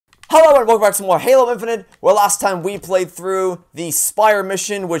Hello and welcome back to some more Halo Infinite, where last time we played through the Spire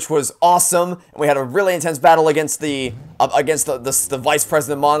mission, which was awesome, and we had a really intense battle against the Vice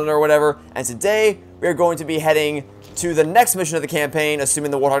President Monitor or whatever, and today we are going to be heading to the next mission of the campaign,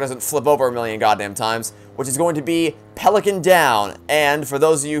 assuming the Warthog doesn't flip over a million goddamn times, which is going to be Pelican Down. And for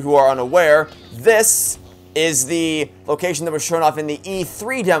those of you who are unaware, this is the location that was shown off in the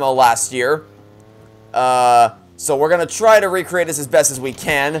E3 demo last year. So we're going to try to recreate this as best as we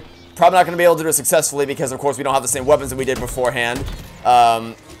can. Probably not going to be able to do it successfully because, of course, we don't have the same weapons that we did beforehand.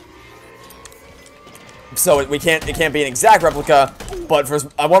 So it can't be an exact replica, but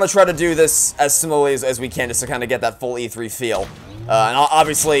I want to try to do this as similarly as we can, just to kind of get that full E3 feel. And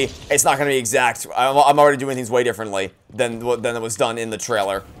obviously, it's not going to be exact. I'm already doing things way differently than it was done in the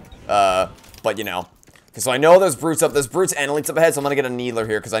trailer. But, you know. So I know there's brutes and elites up ahead, so I'm going to get a needler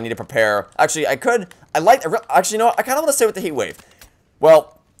here because I need to prepare. Actually, actually, you know what? I kind of want to stay with the heat wave.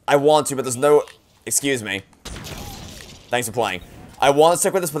 Well, I want to, but there's no... Excuse me. Thanks for playing. I want to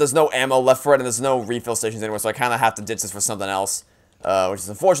stick with this, but there's no ammo left for it, and there's no refill stations anywhere, so I kind of have to ditch this for something else. Which is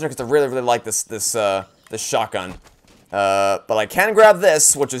unfortunate, because I really, really like this shotgun. But I can grab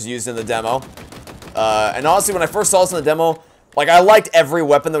this, which was used in the demo. And honestly, when I first saw this in the demo, like, I liked every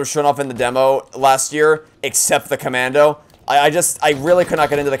weapon that was shown off in the demo last year, except the Commando. I really could not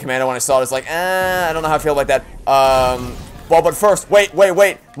get into the Commando when I saw it. It's like, I don't know how I feel about that. Well, but first, wait.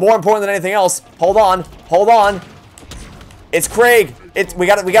 More important than anything else, hold on. It's Craig. We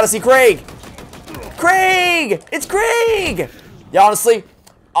gotta see Craig. Craig! It's Craig! Yeah,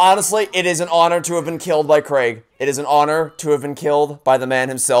 honestly, it is an honor to have been killed by Craig. It is an honor to have been killed by the man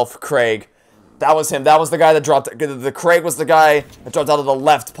himself, Craig. That was him. That was the guy that dropped... The Craig was the guy that dropped out of the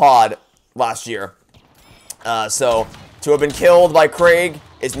left pod last year. So, to have been killed by Craig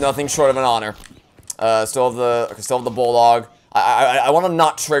is nothing short of an honor. Still have the Bulldog. I want to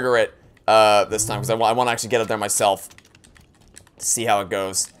not trigger it this time, because I want to actually get up there myself to see how it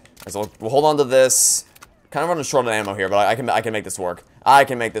goes. So we'll hold on to this. Kind of running short on ammo here, but I can make this work. I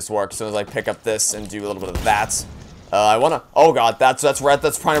can make this work as soon as I pick up this and do a little bit of that. I want to... Oh, God. That's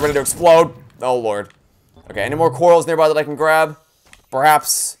probably ready to explode. Oh, Lord. Okay, any more coils nearby that I can grab?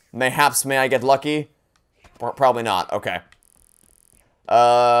 Perhaps, mayhaps, may I get lucky? Probably not. Okay.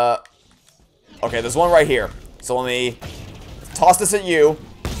 Okay, there's one right here. So let me toss this at you.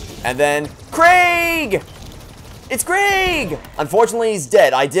 And then... Craig! It's Craig! Unfortunately, he's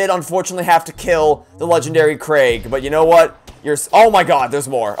dead. I did, unfortunately, have to kill the legendary Craig. But you know what? Oh, my God, there's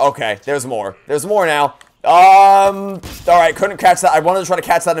more. Okay, there's more. There's more now. Alright, couldn't catch that. I wanted to try to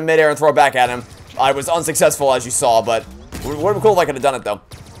catch that in midair and throw it back at him. I was unsuccessful, as you saw, but it would have been cool if I could have done it, though.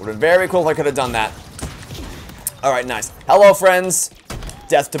 Would have been very cool if I could have done that. Alright, nice. Hello, friends.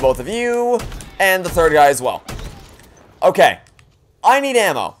 Death to both of you, and the third guy as well. Okay. I need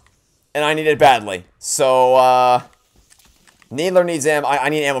ammo, and I need it badly. So, Needler needs ammo. I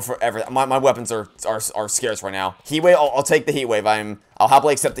need ammo for everything. My weapons are scarce right now. Heat wave, I'll take the heat wave. I'll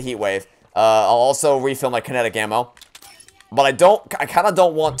happily accept the heat wave. I'll also refill my kinetic ammo. But I kind of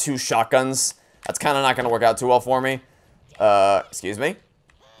don't want two shotguns. That's kind of not going to work out too well for me. Excuse me.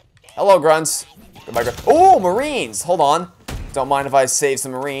 Hello, grunts. Goodbye, grunts. Oh, Marines! Hold on. Don't mind if I save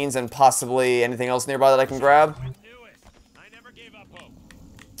some Marines and possibly anything else nearby that I can grab.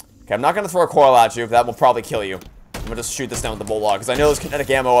 Okay, I'm not going to throw a coil at you. That will probably kill you. I'm going to just shoot this down with the Bulldog, because I know there's kinetic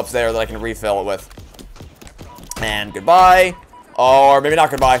ammo up there that I can refill it with. And goodbye. Or maybe not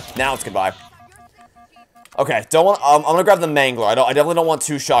goodbye. Now it's goodbye. Okay, I'm gonna grab the Mangler. I definitely don't want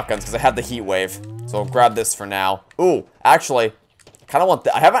two shotguns because I have the heat wave. So I'll grab this for now. Ooh, actually, kind of want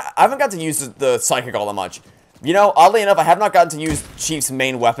I haven't got to use the psychic all that much. You know, oddly enough, I have not gotten to use Chief's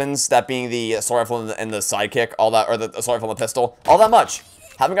main weapons, that being the assault rifle and the sidekick, all that, or the assault rifle and the pistol, all that much.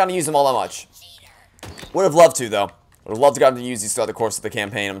 Haven't gotten to use them all that much. Would have loved to, though. Would have loved to gotten to use these throughout the course of the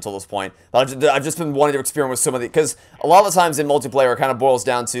campaign until this point. But I've just been wanting to experiment with some of the... Because a lot of the times in multiplayer, it kind of boils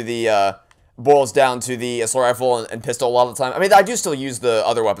down to the assault rifle and pistol a lot of the time. I mean, I do still use the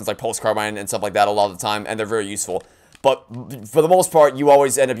other weapons, like pulse carbine and stuff like that a lot of the time, and they're very useful. But for the most part, you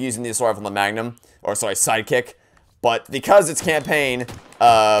always end up using the assault rifle and the magnum. Or, sorry, sidekick. But because it's campaign,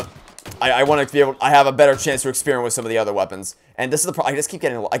 I want to be able... I have a better chance to experiment with some of the other weapons. And this is the problem.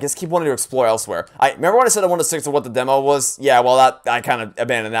 I just keep wanting to explore elsewhere. Remember when I said I wanted to stick to what the demo was? Yeah, well, I kind of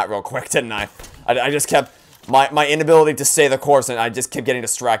abandoned that real quick, didn't I? I just kept... My inability to stay the course, and I just kept getting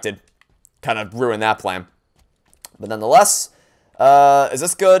distracted. Kind of ruined that plan. But nonetheless, is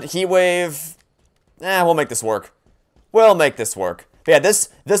this good? Heat wave... we'll make this work. We'll make this work. But yeah,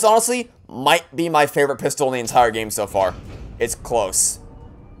 this honestly might be my favorite pistol in the entire game so far. It's close.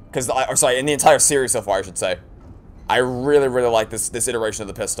 Or sorry, in the entire series so far, I should say. I really, really like this iteration of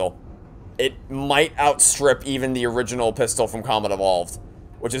the pistol. It might outstrip even the original pistol from Combat Evolved,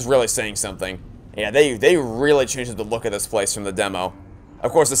 which is really saying something. Yeah, they really changed the look of this place from the demo.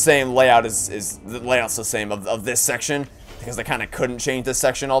 Of course, the same layout the layout's the same of this section, because they kind of couldn't change this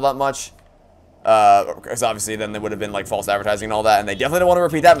section all that much. Because obviously then there would have been like false advertising and all that, and they definitely don't want to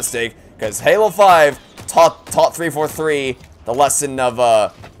repeat that mistake, because Halo 5 taught 343 the lesson of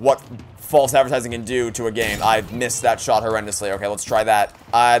what false advertising can do to a game. I missed that shot horrendously. Okay, let's try that.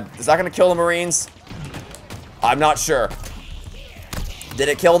 Is that going to kill the Marines? I'm not sure. Did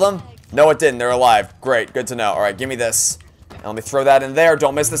it kill them? No, it didn't. They're alive. Great. Good to know. Alright, give me this. And let me throw that in there.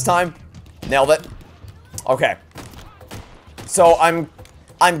 Don't miss this time. Nailed it. Okay. So, I'm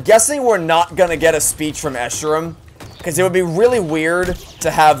guessing we're not going to get a speech from Escharum, because it would be really weird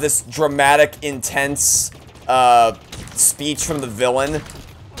to have this dramatic, intense speech from the villain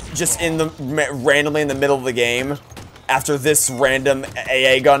just randomly in the middle of the game after this random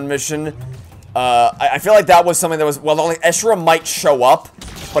AA gun mission. I feel like that was something that was, well, only Escharum might show up,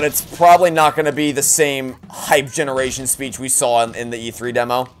 but it's probably not going to be the same hype generation speech we saw in the E3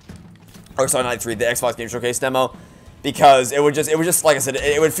 demo. Or sorry, not E3, the Xbox Game Showcase demo. Because it would just, like I said,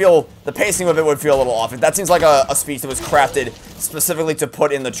 it would feel, the pacing of it would feel a little off. That seems like a speech that was crafted specifically to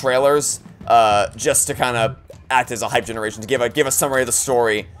put in the trailers, just to kind of act as a hype generation, to give a summary of the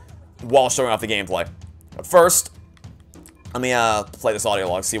story while showing off the gameplay. But first, let me play this audio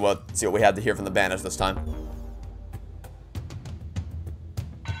log, see what we had to hear from the Banished this time.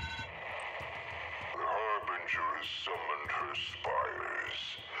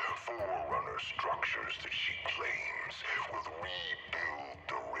 Forerunner structures that she claims will rebuild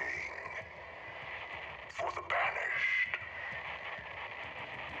the ring for the Banished.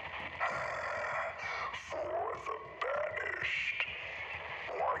 For the Banished.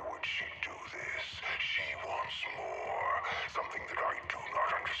 Why would she do this? She wants more. Something that I do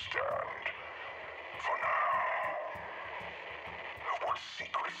not understand. For now. What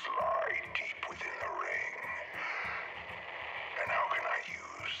secrets lie deep within the ring? And how can I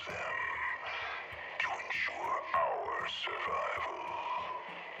use them to ensure our survival?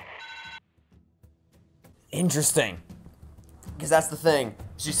 Interesting. Because that's the thing.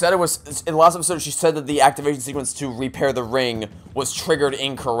 She said it was, in the last episode, she said that the activation sequence to repair the ring was triggered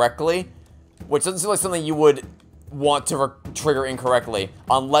incorrectly. Which doesn't seem like something you would want to trigger incorrectly.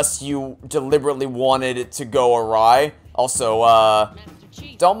 Unless you deliberately wanted it to go awry. Also,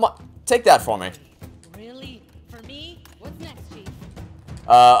 take that for me.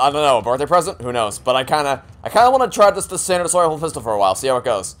 I don't know, a birthday present? Who knows? But I kinda want to try the standard assault rifle pistol for a while, see how it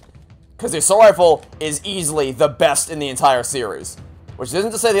goes. Because the assault rifle is easily the best in the entire series. Which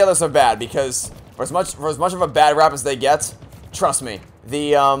isn't to say the others are bad, because for as much of a bad rap as they get, trust me,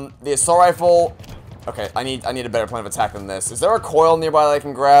 the assault rifle. Okay, I need a better plan of attack than this. Is there a coil nearby that I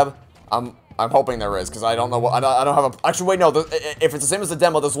can grab? I'm hoping there is, because I don't know what, I don't have a, actually wait, no, if it's the same as the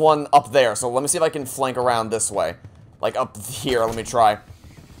demo, there's one up there, so let me see if I can flank around this way. Like up here, let me try.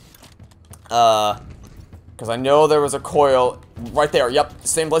 Because I know there was a coil right there. Yep,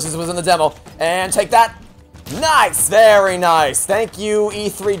 same place as it was in the demo. And take that. Nice, very nice. Thank you,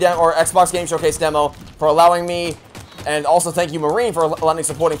 E3 demo or Xbox Game Showcase demo, for allowing me, and also thank you, Marine, for letting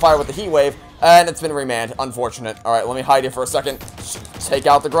supporting fire with the heat wave. And it's been remanded. Unfortunate. All right, let me hide here for a second. Take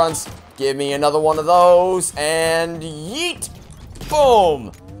out the grunts. Give me another one of those, and yeet.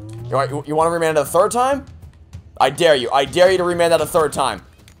 Boom. You want to remand it a third time? I dare you. I dare you to remand that a third time.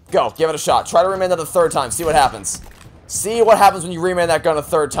 Go, give it a shot. Try to remand that a third time. See what happens. See what happens when you remand that gun a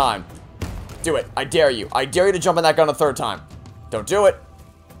third time. Do it. I dare you. I dare you to jump in that gun a third time. Don't do it.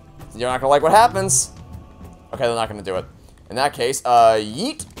 You're not gonna like what happens. Okay, they're not gonna do it. In that case,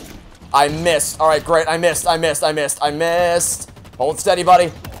 yeet. I missed. Alright, great. I missed. Hold steady,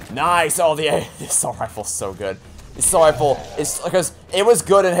 buddy. Nice. Oh, the assault rifle's so good. The assault rifle is, because it was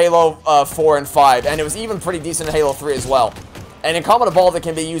good in Halo 4 and 5, and it was even pretty decent in Halo 3 as well. And in Combat Evolved, it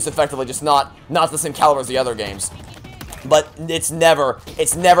can be used effectively, just not the same caliber as the other games. But it's never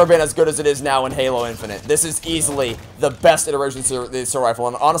been as good as it is now in Halo Infinite. This is easily the best iteration of the assault rifle,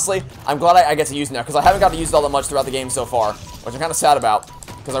 and honestly, I'm glad I get to use it now, because I haven't got to use it all that much throughout the game so far, which I'm kind of sad about,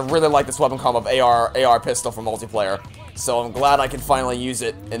 because I really like this weapon combo of AR pistol for multiplayer. So I'm glad I can finally use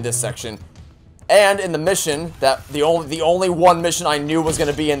it in this section. And in the mission, that the only one mission I knew was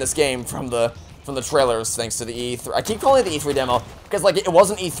going to be in this game from the trailers, thanks to the E3. I keep calling it the E3 demo, because like it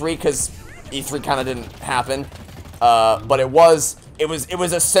wasn't E3, because E3 kind of didn't happen. But it was it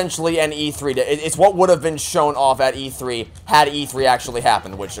was essentially an E3. It's what would have been shown off at E3 had E3 actually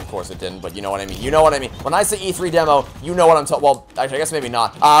happened, which of course it didn't, but you know what I mean. You know what I mean. When I say E3 demo, you know what I'm talking. Well, actually, I guess maybe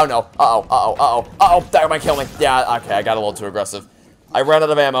not. Oh no. That might kill me. Yeah, okay, I got a little too aggressive. I ran out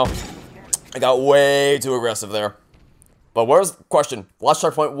of ammo. I got way too aggressive there. But where's the question? Last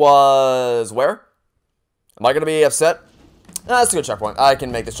checkpoint was where? Am I gonna be upset? Nah, that's a good checkpoint. I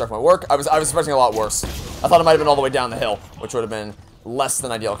can make this checkpoint work. I was expecting a lot worse. I thought it might have been all the way down the hill, which would have been less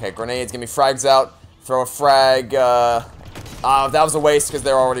than ideal. Okay, grenades, give me frags out. Throw a frag. That was a waste because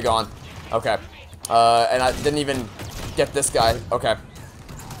they're already gone. Okay. And I didn't even get this guy. Okay.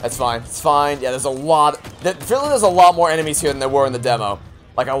 That's fine. It's fine. Yeah, there's a lot. I feel like there's a lot more enemies here than there were in the demo.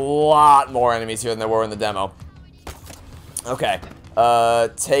 Like, a lot more enemies here than there were in the demo. Okay.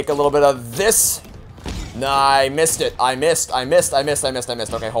 Take a little bit of this. Nah, I missed it. I missed.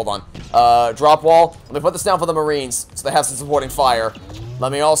 Okay, hold on. Drop wall. Let me put this down for the Marines, so they have some supporting fire.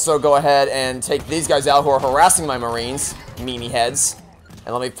 Let me also go ahead and take these guys out who are harassing my Marines. Meanie heads.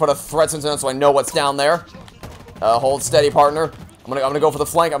 And let me put a threat sensor on so I know what's down there. Hold steady, partner. I'm gonna go for the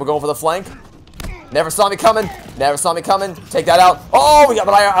flank. Never saw me coming. Take that out. Oh,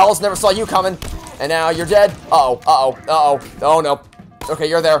 but I also never saw you coming. And now you're dead. Oh no. Okay,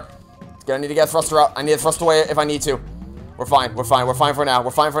 you're there. Gonna need to get a thruster out. I need to thrust away if I need to. We're fine for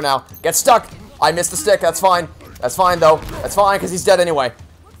now. Get stuck. I missed the stick. That's fine. That's fine, though. That's fine, because he's dead anyway.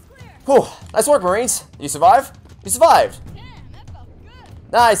 Whew. Nice work, Marines. You survived? You survived.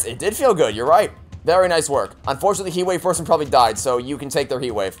 Nice. It did feel good. You're right. Very nice work. Unfortunately, the Heatwave person probably died, so you can take their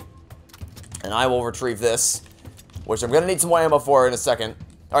Heatwave. And I will retrieve this, which I'm going to need some more ammo for in a second.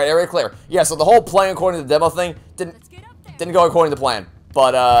 Alright, area clear. Yeah, so the whole playing according to the demo thing didn't go according to plan.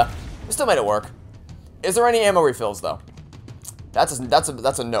 But, we still made it work. Is there any ammo refills, though? That's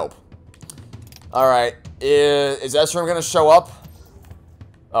a nope. Alright, is Ezra going to show up?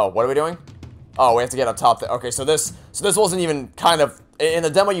 Oh, what are we doing? Oh, we have to get up top there. Okay, so this wasn't even kind of... In the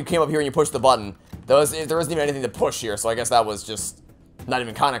demo, you came up here and you pushed the button. There isn't even anything to push here, so I guess that was just not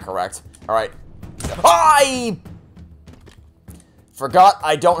even kind of correct. Alright. I forgot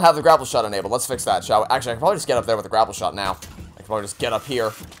I don't have the grapple shot enabled. Let's fix that, shall we? Actually, I can probably just get up there with the grapple shot now. I can probably just get up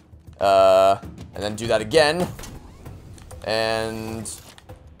here. And then do that again. And...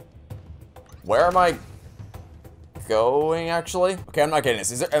 where am I going, actually? Okay, I'm not getting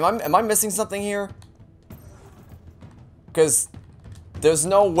this. Am I missing something here? Because there's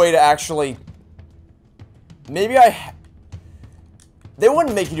no way to actually... maybe they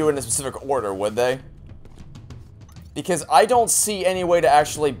wouldn't make you do it in a specific order, would they? Because I don't see any way to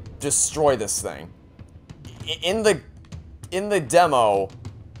actually destroy this thing. In the demo,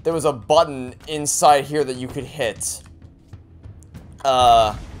 there was a button inside here that you could hit.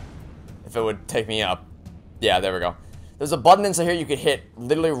 If it would take me up. Yeah, there we go. There's a button inside here you could hit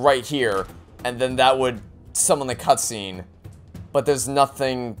literally right here, and then that would summon the cutscene. But there's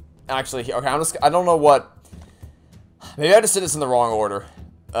nothing actually here. Okay, I don't know what... maybe I just did this in the wrong order.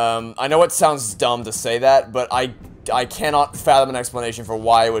 I know it sounds dumb to say that, but I cannot fathom an explanation for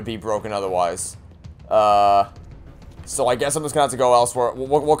why it would be broken otherwise. So I guess I'm just gonna have to go elsewhere.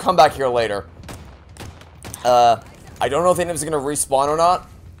 We'll come back here later. I don't know if the enemies are gonna respawn or not.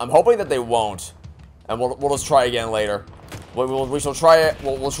 I'm hoping that they won't, and we'll just try again later. We shall try it.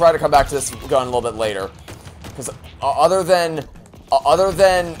 We'll try to come back to this gun a little bit later, because other than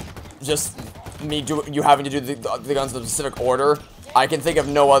just you having to do the guns in a specific order, I can think of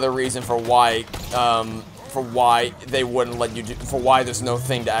no other reason for why they wouldn't let you do, for why there's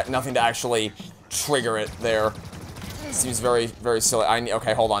nothing to actually trigger it there. It seems very, very silly.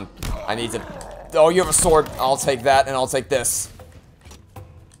 Okay, hold on. I need to... oh, you have a sword. I'll take that, and I'll take this.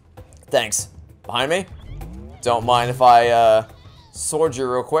 Thanks. Behind me? Don't mind if I, sword you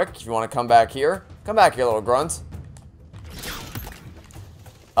real quick. If you want to come back here. Come back here, little grunt.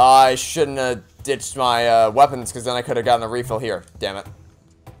 I shouldn't have ditched my, weapons, because then I could have gotten a refill here. Damn it.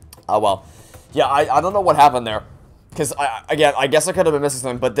 Oh, well. Yeah, I don't know what happened there. Because, again, I guess I could have been missing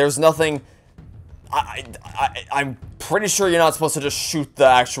something, but there's nothing... I'm pretty sure you're not supposed to just shoot the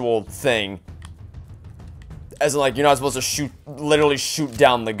actual thing. As in, like, you're not supposed to shoot, literally shoot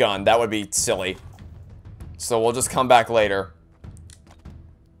down the gun. That would be silly. So we'll just come back later.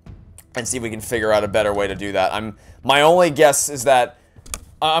 And see if we can figure out a better way to do that. My only guess is that...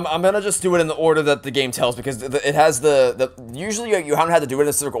 I'm gonna just do it in the order that the game tells, because it has usually you haven't had to do it in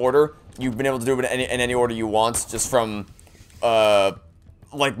a specific order. You've been able to do it in any order you want, just from,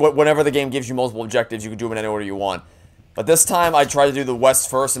 like, whenever the game gives you multiple objectives, you can do them in any order you want. But this time, I tried to do the west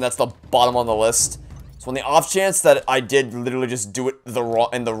first, and that's the bottom on the list. So on the off chance that I did literally just do it in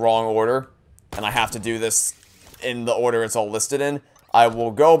the wrong order, and I have to do this in the order it's all listed in, I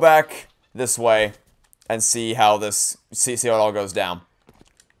will go back this way and see how see how it all goes down.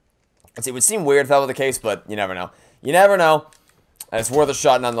 It would seem weird if that was the case, but you never know. You never know. And it's worth a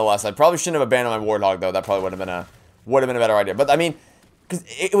shot nonetheless. I probably shouldn't have abandoned my Warthog, though. That probably would have been a better idea. But I mean, because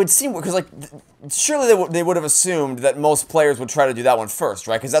it would seem, because like surely they would have assumed that most players would try to do that one first,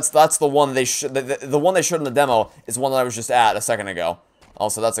 right? Because that's the one they the one they showed in the demo is one that I was just at a second ago.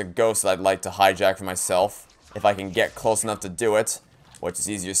 Also, that's a ghost that I'd like to hijack for myself if I can get close enough to do it, which is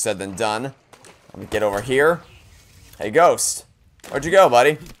easier said than done. Let me get over here. Hey, ghost, where'd you go,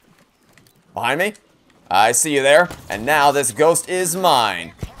 buddy? Behind me? I see you there. And now this ghost is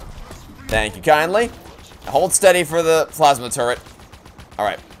mine. Thank you kindly. Hold steady for the plasma turret.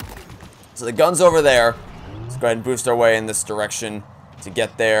 Alright. So the gun's over there. Let's go ahead and boost our way in this direction to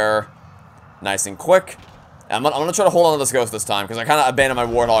get there nice and quick. And I'm gonna try to hold on to this ghost this time, because I kind of abandoned my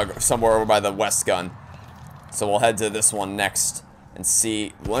Warthog somewhere over by the west gun. So we'll head to this one next and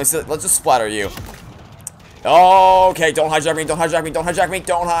see. Let's just splatter you. Okay, don't hijack me, don't hijack me, don't hijack me,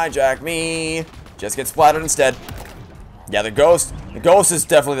 don't hijack me. Just get splattered instead. Yeah, the ghost is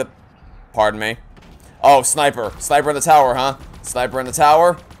definitely the... Pardon me. Oh, sniper. Sniper in the tower, huh? Sniper in the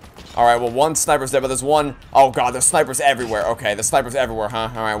tower. Alright, well, one sniper's dead, but there's one... Oh, God, there's snipers everywhere. Okay, there's snipers everywhere, huh?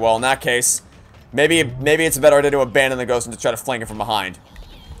 Alright, well, in that case, maybe it's a better idea to abandon the ghost and to try to flank it from behind.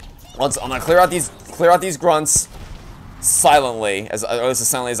 I'm gonna clear out these grunts silently, or at least as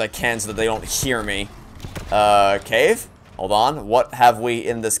silently as I can so that they don't hear me. Cave? Hold on. What have we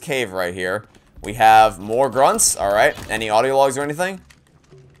in this cave right here? We have more grunts. Alright. Any audio logs or anything?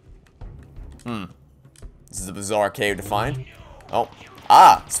 This is a bizarre cave to find. Oh.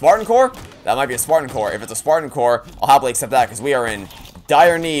 Ah! Spartan core? That might be a Spartan core. If it's a Spartan core, I'll happily accept that, because we are in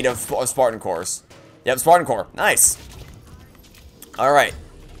dire need of Spartan cores. Yep, Spartan core. Nice. Alright.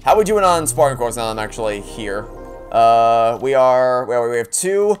 How are we doing on Spartan cores now that I'm actually here? We have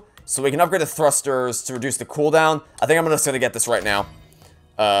 2. So we can upgrade the thrusters to reduce the cooldown. I think I'm just gonna get this right now.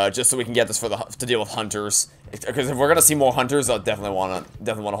 Just so we can get this to deal with hunters. Because if we're gonna see more hunters, I'll definitely wanna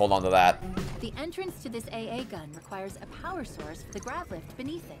hold on to that. The entrance to this AA gun requires a power source for the grav lift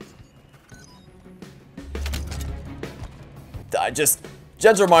beneath it. Just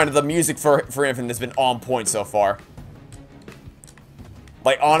gentle reminder, the music for Infinite has been on point so far.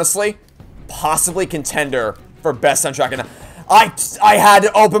 Like honestly, possibly contender for best soundtrack. And I had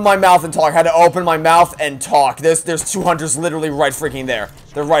to open my mouth and talk. I had to open my mouth and talk. There's 2 hunters literally right freaking there.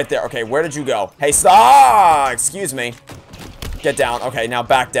 They're right there. Okay, where did you go? Hey, stop! Excuse me. Get down. Okay, now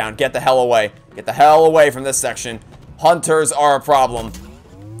back down. Get the hell away. Get the hell away from this section. Hunters are a problem.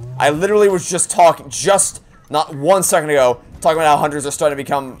 I literally was just talking, just not 1 second ago, talking about how hunters are starting to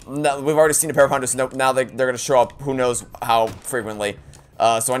become... We've already seen a pair of hunters, so now they're going to show up who knows how frequently.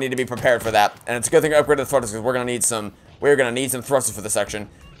 So I need to be prepared for that. And it's a good thing I upgraded the thrusters, because we're going to need some... We're gonna need some thrusters for this section,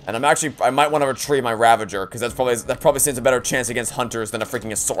 and I might want to retrieve my Ravager, because that probably stands a better chance against hunters than a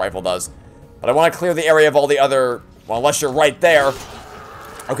freaking assault rifle does. But I want to clear the area of all the other. Well, unless you're right there.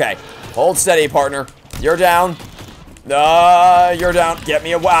 Okay, hold steady, partner. You're down. You're down. Get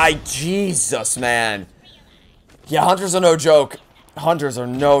me away. Jesus, man. Yeah, hunters are no joke. Hunters are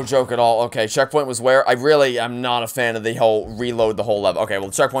no joke at all. Okay, checkpoint was where? I really am not a fan of the whole reload the whole level. Okay, well,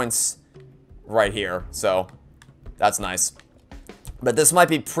 the checkpoint's right here, so. That's nice. But this might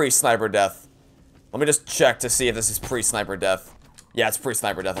be pre-sniper death. Let me just check to see if this is pre-sniper death. Yeah, it's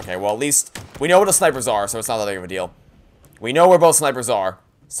pre-sniper death. Okay, well, at least we know what the snipers are, so it's not that big of a deal. We know where both snipers are,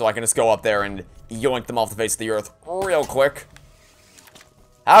 so I can just go up there and yoink them off the face of the earth real quick.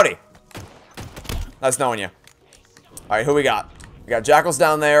 Howdy. Nice knowing you. Alright, who we got? We got jackals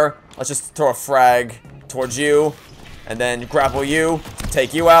down there. Let's just throw a frag towards you, and then grapple you,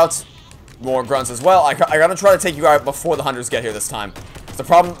 take you out. More grunts as well. I gotta try to take you out before the hunters get here this time. The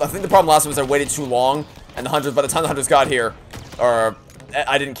problem, I think the problem last time was I waited too long, and by the time the hunters got here,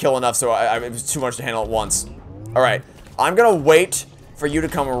 I didn't kill enough, so it was too much to handle at once. Alright, I'm gonna wait for you to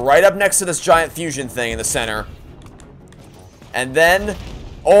come right up next to this giant fusion thing in the center. And then,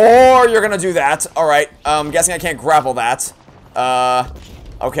 or you're gonna do that. Alright, I'm guessing I can't grapple that.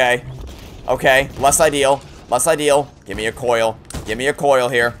 Okay. Okay, less ideal. Less ideal. Give me a coil. Give me a coil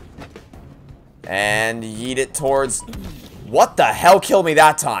here. And yeet it towards... What the hell killed me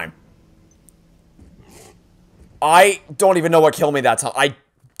that time? I don't even know what killed me that time. I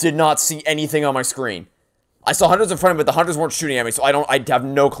did not see anything on my screen. I saw hunters in front of me, but the hunters weren't shooting at me, so I have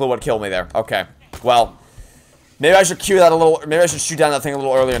no clue what killed me there. Okay. Well, maybe I should cue that a little... Maybe I should shoot down that thing a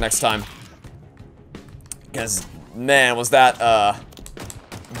little earlier next time. Because, man, was that,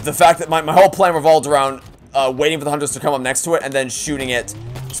 the fact that my whole plan revolved around, waiting for the hunters to come up next to it, and then shooting it...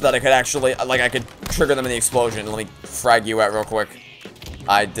 So that I could actually, like, I could trigger them in the explosion. Let me frag you out real quick.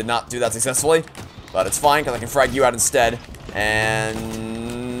 I did not do that successfully, but it's fine, because I can frag you out instead.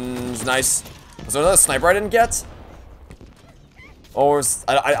 And... nice. Was there another sniper I didn't get? Or is...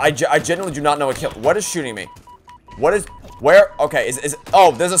 I genuinely do not know what kill... What is shooting me? What is... Where? Okay, is...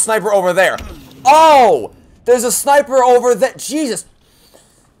 Oh, there's a sniper over there. Oh! There's a sniper over there. Jesus.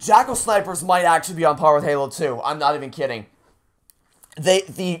 Jackal snipers might actually be on par with Halo 2. I'm not even kidding.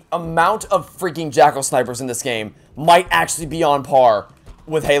 The amount of freaking Jackal snipers in this game might actually be on par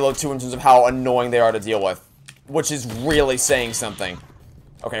with Halo 2 in terms of how annoying they are to deal with. Which is really saying something.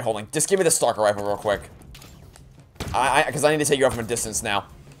 Okay, hold on. Just give me the Stalker Rifle real quick. Because I need to take you out from a distance now.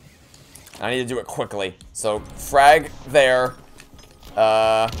 I need to do it quickly. So, frag there.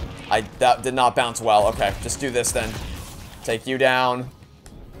 That did not bounce well. Okay, just do this then. Take you down.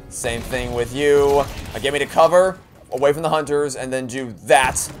 Same thing with you. Get me to cover, away from the hunters, and then do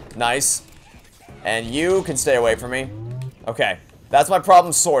that. Nice. And you can stay away from me. Okay, that's my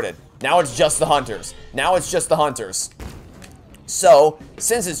problem sorted. Now it's just the hunters. Now it's just the hunters. So,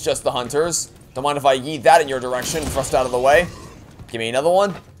 since it's just the hunters, don't mind if I yeet that in your direction, thrust out of the way. Give me another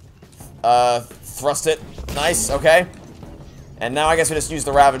one. Thrust it. Nice, okay. And now I guess we just use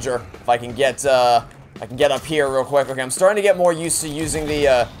the Ravager. If I can get up here real quick. Okay, I'm starting to get more used to using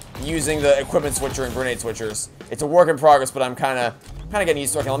the equipment switcher and grenade switchers. It's a work in progress, but I'm kind of getting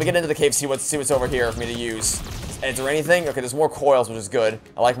used to it. Okay, let me get into the cave, see what's over here for me to use. Is there anything? Okay, there's more coils, which is good.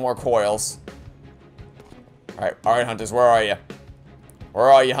 I like more coils. All right, hunters, where are you? Where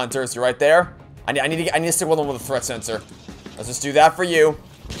are you, hunters? You're right there. I need to stick with them with a threat sensor. Let's just do that for you.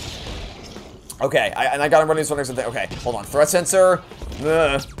 Okay, I got him running something. Okay, hold on. Threat sensor.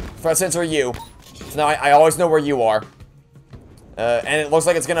 Threat sensor, you. So now I always know where you are. And it looks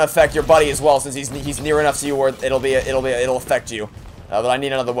like it's gonna affect your buddy as well, since he's near enough to you where it'll affect you. But I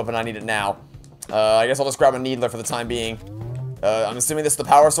need another weapon. I need it now. I guess I'll just grab a needler for the time being. I'm assuming this is the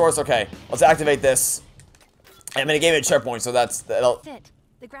power source. Okay, let's activate this. I mean, it gave me a checkpoint, so that's it.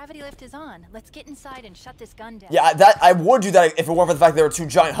 The gravity lift is on. Let's get inside and shut this gun down. Yeah, I would do that if it weren't for the fact there were two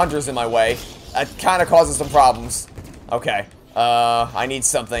giant hunters in my way. That kind of causes some problems. Okay. I need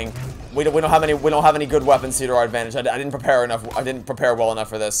something. We don't have any good weapons here to our advantage. I didn't prepare enough. I didn't prepare well enough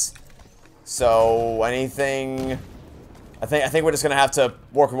for this. So anything? I think we're just gonna have to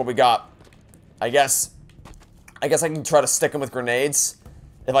work with what we got. I guess I can try to stick them with grenades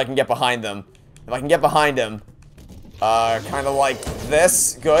if I can get behind them. If I can get behind him, kind of like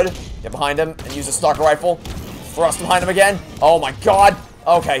this. Good. Get behind him and use a stalker rifle. Thrust behind him again. Oh my god.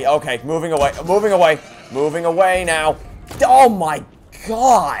 Okay, okay. Moving away. Moving away. Moving away now. Oh my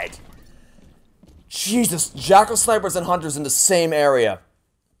god. Jesus. Jackal snipers and hunters in the same area.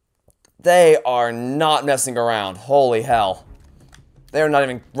 They are not messing around. Holy hell. They're not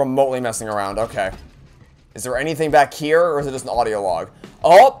even remotely messing around. Okay. Is there anything back here, or is it just an audio log?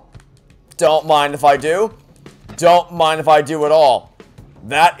 Oh! Don't mind if I do. Don't mind if I do at all.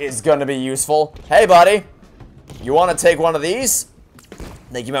 That is going to be useful. Hey, buddy. You want to take one of these?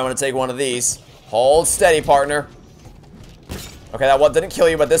 I think you might want to take one of these. Hold steady, partner. Okay, that one didn't kill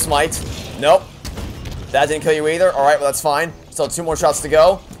you, but this might. Nope. That didn't kill you either. Alright, well, that's fine. Still 2 more shots to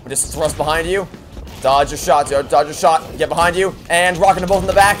go. We just thrust behind you. Dodge your shot, dude. Dodge your shot. Get behind you. And rocking them both in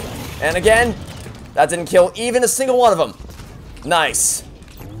the back. And again. That didn't kill even a single one of them. Nice.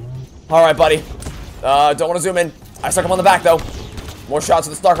 Alright, buddy. Don't want to zoom in. I stuck him on the back, though. More shots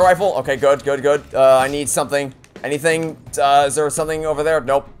with the stalker rifle. Okay, good, good, good. I need something. Anything? Is there something over there?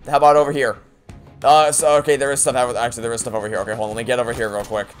 Nope. How about over here? So, okay, there is stuff. Actually, there is stuff over here. Okay, hold on. Let me get over here real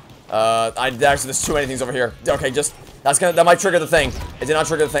quick. Actually, there's too many things over here. Okay, just, that might trigger the thing. It did not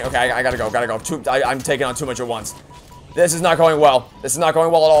trigger the thing. Okay, I gotta go, I'm taking on too much at once. This is not going well. This is not going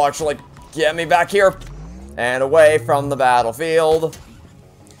well at all, actually. Get me back here. And away from the battlefield.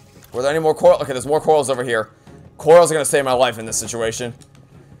 Were there any more coils? Okay, there's more coils over here. Coils are gonna save my life in this situation.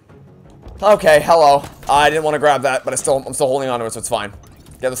 Okay, hello. I didn't want to grab that, but I'm still holding on to it, so it's fine.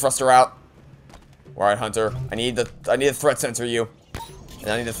 Get the thruster out. Alright, Hunter. I need the threat sensor, you. And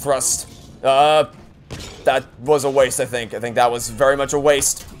I need to thrust. That was a waste, I think. I think that was very much a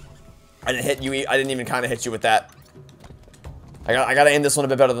waste. I didn't hit you. I didn't even kind of hit you with that. I gotta end this one a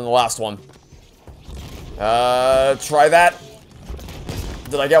bit better than the last one. Try that.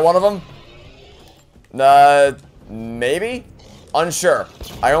 Did I get one of them? Maybe? Unsure.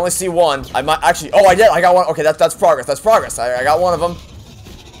 I only see one. I might actually. Oh, I did. I got one. Okay, that's progress. That's progress. I got one of them.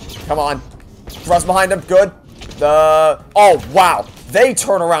 Come on. Thrust behind him. Good. Oh, wow. They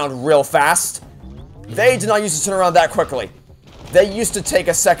turn around real fast. They did not used to turn around that quickly. They used to take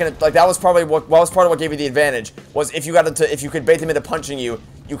a second. Like, that was probably what was part of what gave you the advantage. Was if you could bait them into punching you,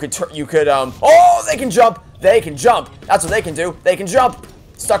 you could, oh, they can jump. They can jump. That's what they can do. They can jump.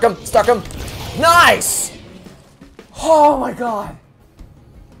 Stuck him. Stuck him. Nice! Oh my god.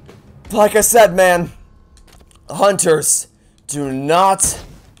 Like I said, man. Hunters, do not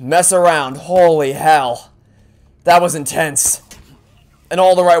mess around. Holy hell. That was intense. In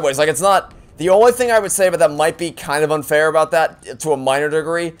all the right ways. Like, it's not... The only thing I would say about that might be kind of unfair about that, to a minor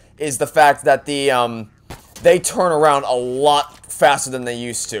degree, is the fact that they turn around a lot faster than they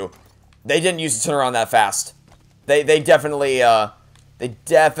used to. They didn't used to turn around that fast. They definitely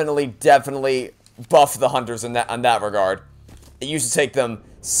buffed the hunters in that regard. It used to take them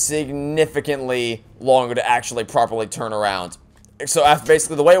significantly longer to actually properly turn around. So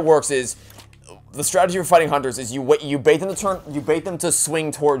basically, the way it works is the strategy for fighting hunters is you bait them to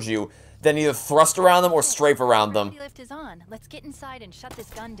swing towards you, then either thrust around them or strafe around them. Lift is on. Let's get inside and shut this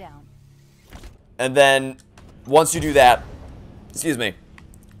gun down. And then once you do that, excuse me.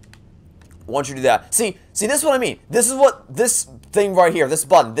 Once you do that, see, this is what I mean. This is what this thing right here, this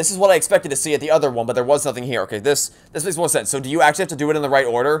button. This is what I expected to see at the other one, but there was nothing here. Okay, this makes more sense. So do you actually have to do it in the right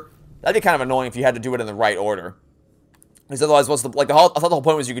order? That'd be kind of annoying if you had to do it in the right order. Because otherwise, I thought the whole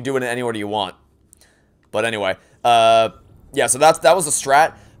point was you could do it in any order you want. But anyway, yeah. So that was the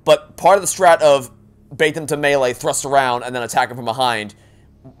strat. But part of the strat of bait them to melee, thrust around, and then attack them from behind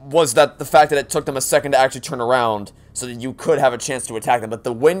was that the fact that it took them a second to actually turn around so that you could have a chance to attack them. But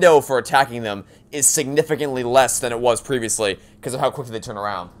the window for attacking them is significantly less than it was previously because of how quickly they turn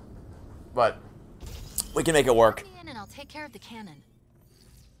around. But we can make it work. Let me in and I'll take care of the cannon.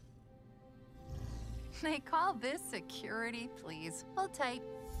 They call this security, please. Hold tight.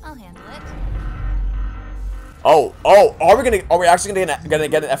 I'll handle it. Oh, are we actually gonna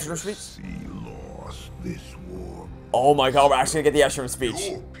get an F-Shrimp speech? Sea lost this war. Oh my god, we're actually gonna get the F-Shrimp speech.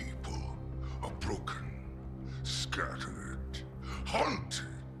 Your people are broken, scattered, hunted,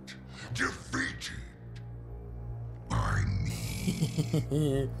 defeated by me.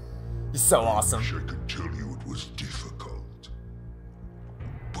 You're so awesome. I wish I could tell you it was difficult,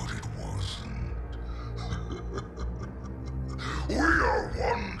 but it wasn't. We are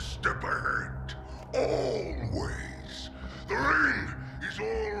one step ahead, always. The ring is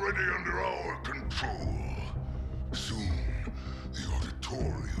already under our control. Soon, the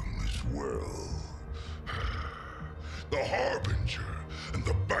auditorium as well. The Harbinger and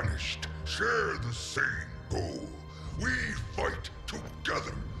the Banished share the same goal. We fight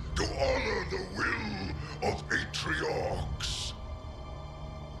together to honor the will of Atriox.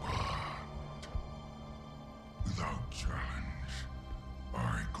 But without challenge,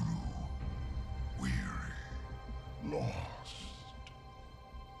 I grew weary, lost,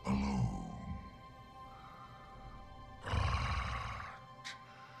 alone.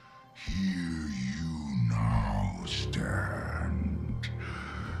 Here you now stand.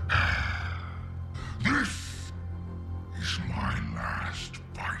 This is my last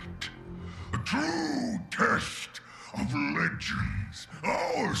fight. A true test of legends.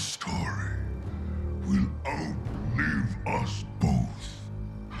 Our story will outlive us both.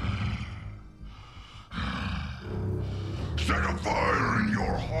 Set a fire in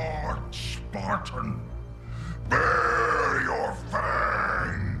your heart, Spartan. Bare your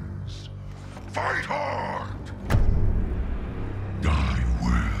fangs. Fight hard. Die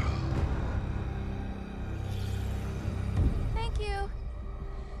well. Thank you.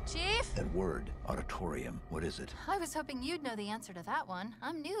 Chief? That word, auditorium, what is it? I was hoping you'd know the answer to that one.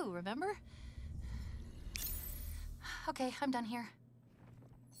 I'm new, remember? Okay, I'm done here.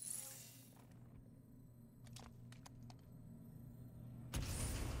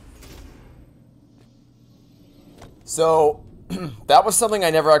 So, that was something I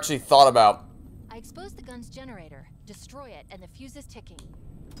never actually thought about. I exposed the gun's generator. Destroy it, and the fuse is ticking.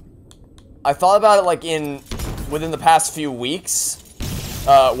 I thought about it like within the past few weeks,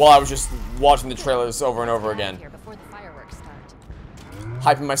 while I was just watching the trailers over and over again. Here before the fireworks start.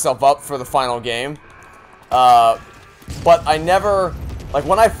 Hyping myself up for the final game. But I never, like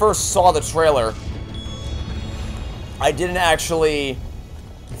when I first saw the trailer, I didn't actually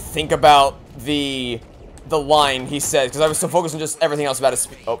think about the line he said, because I was so focused on just everything else about his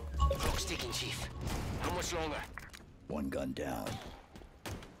Clock's ticking, Chief. How much longer? One gun down.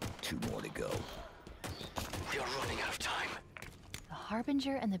 2 more to go. We are running out of time. The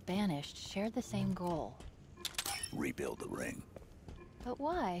Harbinger and the Banished share the same goal. Rebuild the ring. But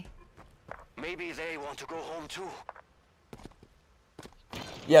why? Maybe they want to go home too.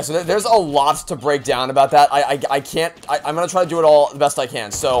 Yeah, so there's a lot to break down about that. I can't, I'm gonna try to do it all the best I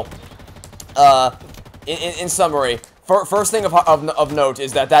can. So, in summary, first thing of note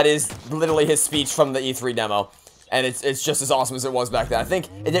is that is literally his speech from the E3 demo, and it's just as awesome as it was back then. I think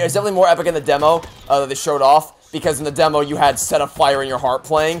it's definitely more epic in the demo that they showed off, because in the demo you had Set a Fire in Your Heart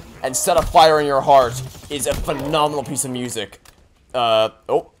playing, and Set a Fire in Your Heart is a phenomenal piece of music.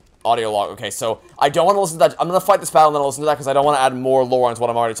 Oh, audio log. Okay, so I don't want to listen to that. I'm going to fight this battle and then I'll listen to that because I don't want to add more lore onto what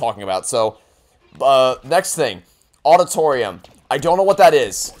I'm already talking about. So, next thing, Auditorium. I don't know what that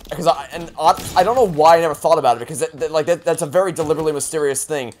is, because I don't know why I never thought about it, because that's a very deliberately mysterious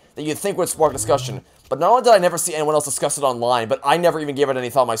thing that you'd think would spark discussion. But not only did I never see anyone else discuss it online, but I never even gave it any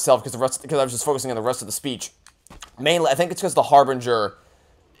thought myself, because I was just focusing on the rest of the speech. Mainly, I think it's because the Harbinger,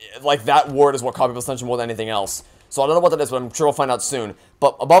 like, that word is what caught people's attention more than anything else. So I don't know what that is, but I'm sure we'll find out soon.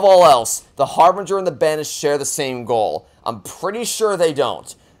 But above all else, the Harbinger and the Banished share the same goal. I'm pretty sure they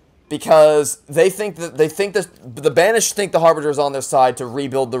don't. Because the Banished think the Harbinger is on their side to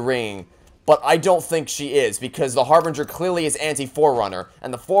rebuild the ring, but I don't think she is, because the Harbinger clearly is anti-Forerunner,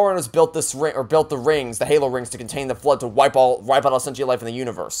 and the Forerunners built this ring, or built the rings, the Halo rings, to contain the Flood, to wipe out all sentient life in the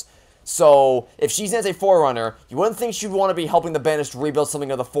universe. So if she's anti-Forerunner, you wouldn't think she'd want to be helping the Banished rebuild something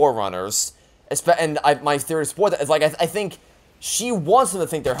of the Forerunners. And my theory to support that is, like, I think she wants them to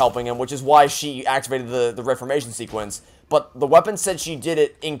think they're helping him, which is why she activated the Reformation sequence. But the weapon said she did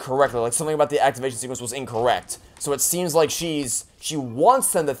it incorrectly. Like, something about the activation sequence was incorrect. So it seems like she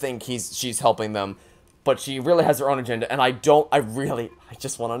wants them to think she's helping them, but she really has her own agenda. And I just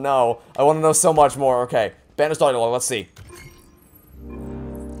want to know. I want to know so much more. Okay, Banished audio log. Let's see.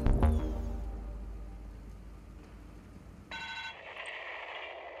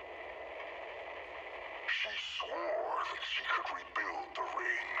 She swore that she could rebuild the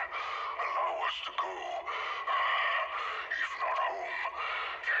ring, allow us to go, if not home,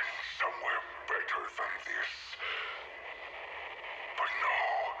 then somewhere better than this. But no,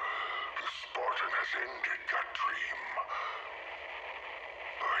 the Spartan has ended that dream.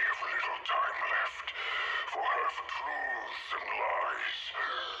 I have little time left for half-truths and lies.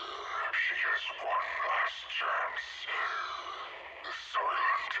 She has one last chance. The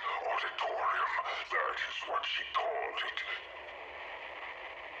silent auditorium, that is what she called it.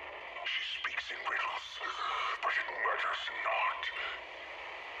 She speaks in riddles, but it matters not.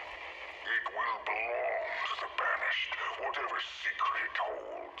 It will belong to the Banished, whatever secret it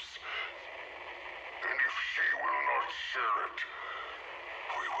holds. And if she will not share it,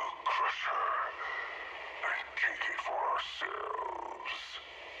 we will crush her and take it for ourselves.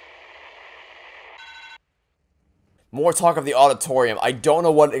 More talk of the Auditorium. I don't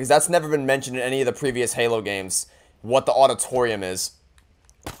know what, because that's never been mentioned in any of the previous Halo games, what the Auditorium is.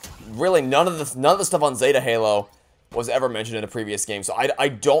 Really, none of the stuff on Zeta Halo was ever mentioned in a previous game, so I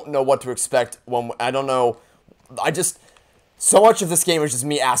don't know what to expect when, I don't know, so much of this game is just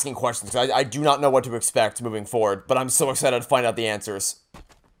me asking questions, because I do not know what to expect moving forward, but I'm so excited to find out the answers.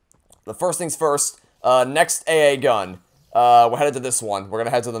 The first things first, next AA gun. We're headed to this one. We're gonna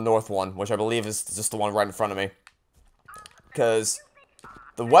head to the north one, which I believe is just the one right in front of me. Because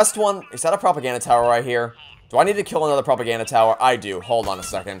the west one, is that a propaganda tower right here? Do I need to kill another propaganda tower? I do. Hold on a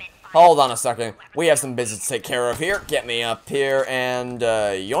second. Hold on a second. We have some business to take care of here. Get me up here and,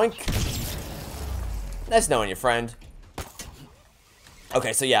 yoink. Nice knowing you, friend.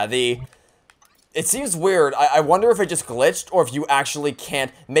 Okay, so yeah, it seems weird. I wonder if it just glitched or if you actually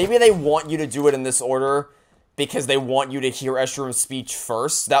can't. Maybe they want you to do it in this order because they want you to hear Escherum's speech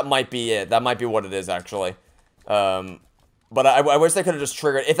first. That might be it. That might be what it is, actually. But I wish they could have just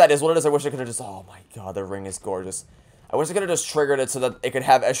triggered. If that is what it is, I wish they could have just. Oh my god, the ring is gorgeous. I wish they could have just triggered it so that it could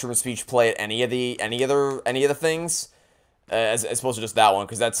have Escherum's speech play at any of the things, as opposed to just that one,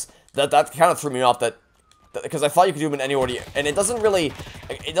 because that kind of threw me off. Because I thought you could do them in any order, and it doesn't really.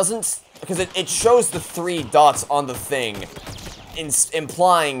 It doesn't, because it shows the 3 dots on the thing,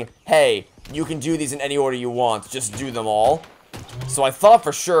 implying, hey, you can do these in any order you want. Just do them all. So I thought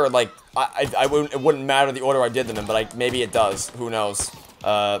for sure, like, it wouldn't matter the order I did them in, but maybe it does. Who knows?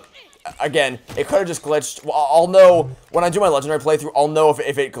 Again, it could have just glitched. Well, I'll know, when I do my legendary playthrough, I'll know if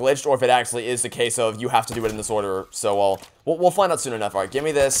it glitched or if it actually is the case of you have to do it in this order. So we'll find out soon enough. Alright, give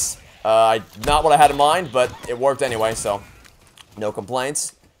me this. Not what I had in mind, but it worked anyway, so no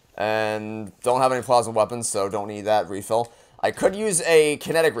complaints. And don't have any plasma weapons, so don't need that refill. I could use a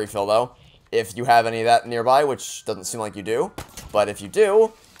kinetic refill, though, if you have any of that nearby, which doesn't seem like you do. But if you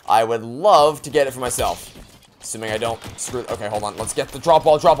do, I would love to get it for myself. Assuming I don't screw. Okay, hold on. Let's get the drop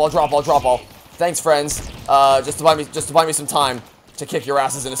ball. Thanks, friends. Just to buy me some time to kick your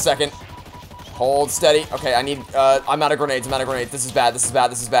asses in a second. Hold steady. Okay, I need. I'm out of grenades. This is bad.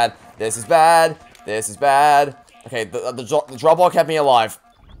 Okay, the drop ball kept me alive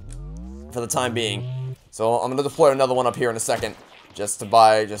for the time being. So I'm gonna deploy another one up here in a second, just to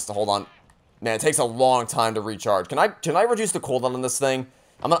hold on. Man, it takes a long time to recharge. Can I reduce the cooldown on this thing?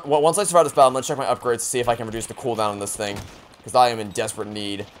 Once I survive this battle, I'm gonna check my upgrades to see if I can reduce the cooldown on this thing, because I am in desperate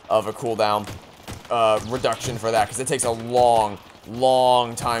need of a cooldown reduction for that, because it takes a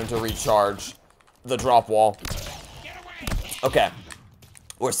long time to recharge the drop wall. Okay,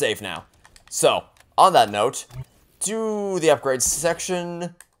 we're safe now. So, on that note, to the upgrades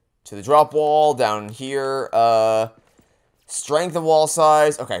section, to the drop wall, down here, strength and wall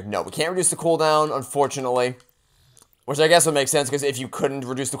size. Okay, no, we can't reduce the cooldown, unfortunately. Which I guess would make sense, because if you couldn't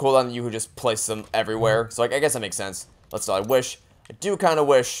reduce the cooldown, you would just place them everywhere. So I guess that makes sense. I do kind of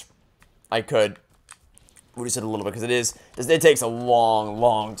wish I could reduce it a little bit, because it takes a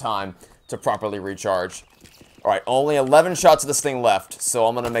long time to properly recharge. Alright, only 11 shots of this thing left, so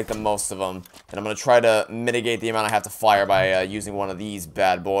I'm going to make the most of them. And I'm going to try to mitigate the amount I have to fire by using one of these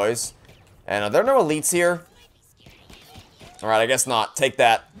bad boys. And are there no elites here? Alright, I guess not. Take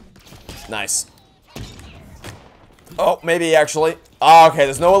that. Nice. Oh, maybe actually. Oh, okay,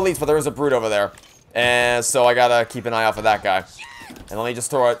 there's no elites, but there is a brute over there. And so I gotta keep an eye out for that guy. And let me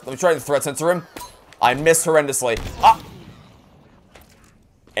just throw it. Let me try to threat sensor him. I missed horrendously. Ah!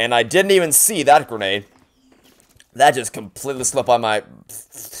 And I didn't even see that grenade. That just completely slipped by my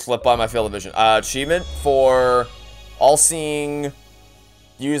field of vision. Achievement for all-seeing.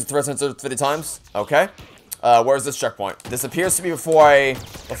 Use the threat sensor 50 times. Okay. Where's this checkpoint? This appears to be before I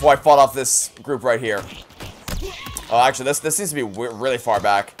fought off this group right here. Oh, actually, this seems to be really far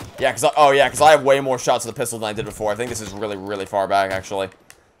back. Yeah, because I have way more shots of the pistol than I did before. I think this is really far back, actually.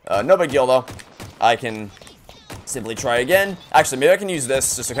 No big deal, though. I can simply try again. Actually, maybe I can use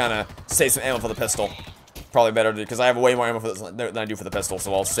this just to kind of save some ammo for the pistol. Probably better, because I have way more ammo for this than I do for the pistol,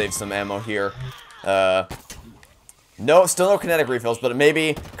 so I'll save some ammo here. No, still no kinetic refills, but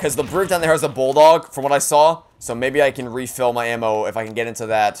maybe, because the brute down there has a bulldog, from what I saw, so maybe I can refill my ammo if I can get into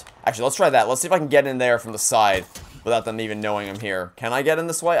that. Actually, let's try that. Let's see if I can get in there from the side without them even knowing I'm here. Can I get in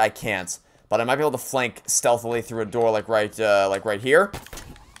this way? I can't, but I might be able to flank stealthily through a door like right here.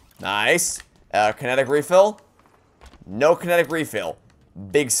 Nice. Kinetic refill? No kinetic refill.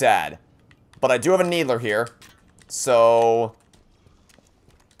 Big sad. But I do have a needler here, so...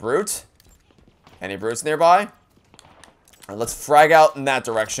 Brute? Any brutes nearby? Alright, let's frag out in that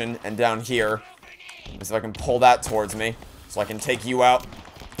direction and down here. Let's see if I can pull that towards me, so I can take you out.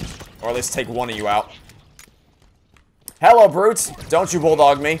 Or at least take one of you out. Hello, brutes! Don't you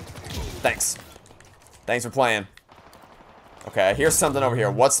bulldog me. Thanks. Thanks for playing. Okay, I hear something over here.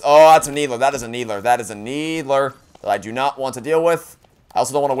 What's... Oh, that's a needler. That is a needler. That is a needler that I do not want to deal with. I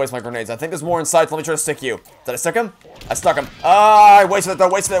also don't want to waste my grenades. I think there's more inside. Let me try to stick you. Did I stick him? I stuck him. Ah, I wasted it though.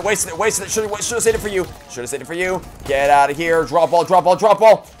 Wasted it. Should have saved it for you. Should have saved it for you. Get out of here. Drop ball.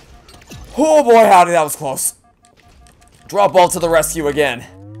 Oh boy, howdy, that was close. Drop ball to the rescue again.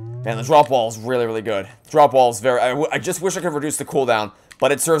 Man, the drop ball is really good. Drop ball is very... I just wish I could reduce the cooldown,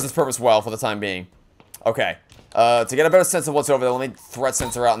 but it serves its purpose well for the time being. Okay. To get a better sense of what's over there, let me threat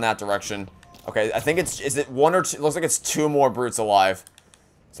sensor out in that direction. Okay, I think it's... Is it one or two? It looks like it's 2 more brutes alive.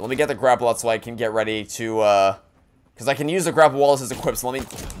 So let me get the grapple out so I can get ready to, because I can use the grapple while this is equipped, so let me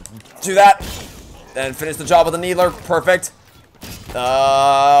do that. And finish the job with the needler. Perfect.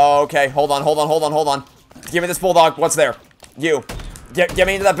 Okay, hold on. Give me this bulldog. What's there? You. Get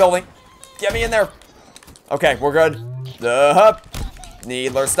me into that building. Get me in there. Okay, we're good.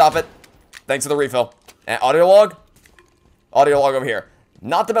 Needler, stop it. Thanks for the refill. And audio log? Audio log over here.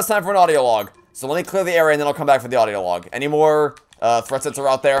 Not the best time for an audio log. So let me clear the area and then I'll come back for the audio log. Any more threat sensor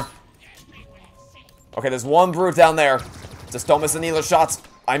out there? Okay, there's one brute down there. Just don't miss the needler shots.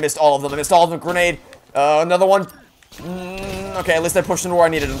 I missed all of them. Grenade. Another one. Okay, at least I pushed them where I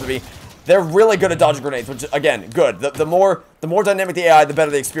needed them to be. They're really good at dodging grenades, which, again, good. The more dynamic the AI, the better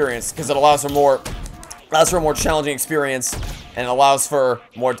the experience, because it allows for a more challenging experience, and it allows for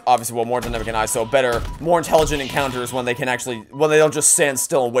more, obviously, well, more dynamic AI, so better, more intelligent encounters when they don't just stand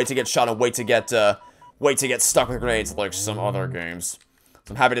still and wait to get shot and wait to get stuck with grenades like some other games.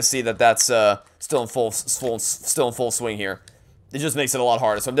 So I'm happy to see that that's still in full swing here. It just makes it a lot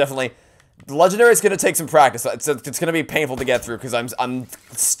harder. So I'm definitely... The legendary is going to take some practice. It's going to be painful to get through because I'm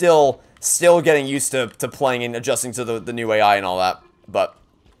still getting used to playing and adjusting to the new AI and all that. But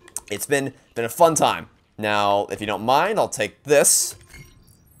it's been a fun time. Now, if you don't mind, I'll take this.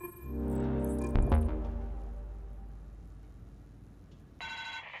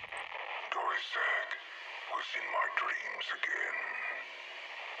 Was in my dreams again.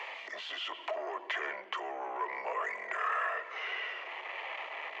 This is a portent or a reminder.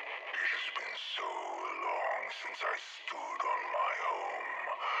 It has been so long since I stood on my home,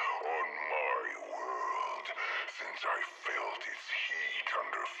 on my world, since I felt its heat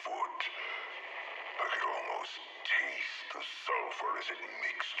underfoot. I could almost taste the sulfur as it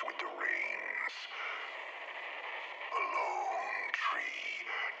mixed with the rains. A lone tree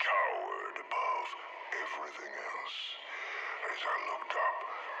towered above everything else. As I looked up,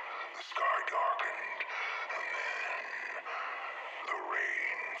 the sky darkened, and then the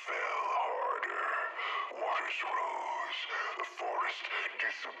rain fell harder. Waters rose. The forest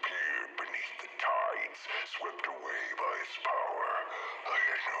disappeared beneath the tides, swept away by its power. I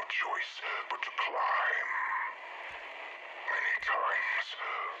had no choice but to climb. Many times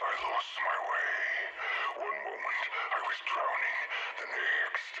I lost my way. One moment I was drowning, the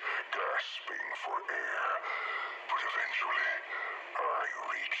next gasping for air. But eventually I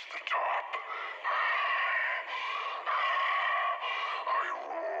reached the top. I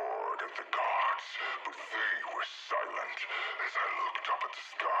roared at the gods, but they were silent as I looked up at the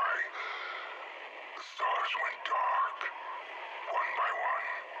sky. The stars went dark, one by one,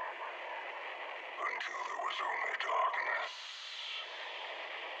 until there was only darkness.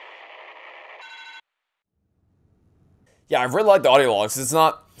 Yeah, I really like the audio logs. It's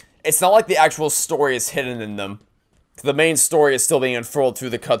not like the actual story is hidden in them. The main story is still being unfurled through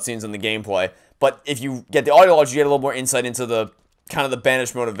the cutscenes and the gameplay. But if you get the audio logs, you get a little more insight into the kind of the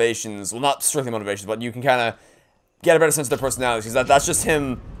Banished motivations. Well, not strictly motivations, but you can kind of get a better sense of their personalities, because that's just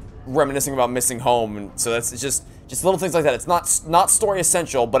him reminiscing about missing home. And so it's just little things like that. It's not story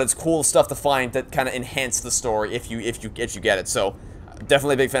essential, but it's cool stuff to find that kind of enhance the story if you get it. So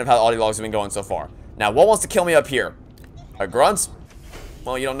definitely a big fan of how the audio logs have been going so far. Now, what wants to kill me up here? Grunts?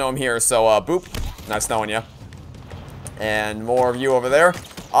 Well, you don't know him here, so boop. Nice knowing you. And more of you over there.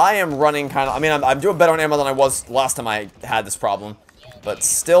 I am running kind of, I mean, I'm doing better on ammo than I was last time I had this problem. But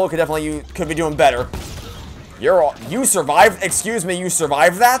still, could be doing better. You survived? Excuse me, you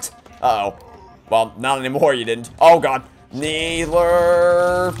survived that? Uh-oh. Well, not anymore, you didn't. Oh, God.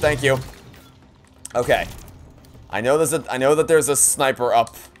 Needler. Thank you. Okay. I know that there's a sniper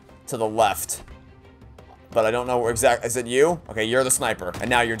up to the left. But I don't know where exactly. Is it you? Okay, you're the sniper, and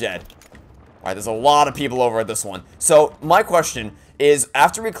now you're dead. Alright, there's a lot of people over at this one. So, my question is,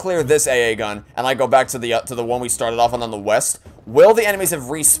 after we clear this AA gun, and I go back to the one we started off on the west, will the enemies have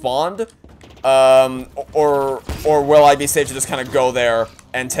respawned? Or will I be safe to just kind of go there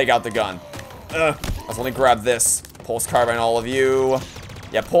and take out the gun? Let's only grab this. Pulse carbine, all of you.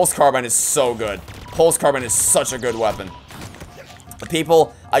 Yeah, pulse carbine is so good. Pulse carbine is such a good weapon.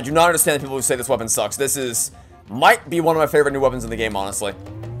 People, I do not understand the people who say this weapon sucks. This might be one of my favorite new weapons in the game, honestly.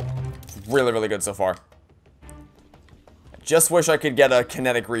 Really, really good so far. I just wish I could get a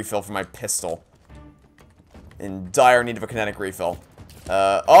kinetic refill for my pistol. In dire need of a kinetic refill.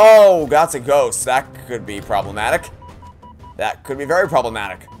 Oh, that's a ghost. That could be problematic. That could be very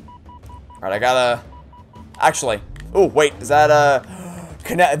problematic. Alright, I gotta... Actually. Oh, wait, is that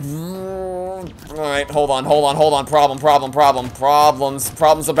kinetic... Alright, hold on. Problems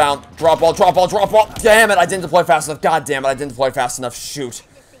abound. Drop ball. Damn it, I didn't deploy fast enough. God damn it, I didn't deploy fast enough. Shoot.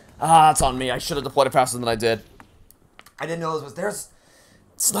 That's on me. I should have deployed it faster than I did. I didn't know there's...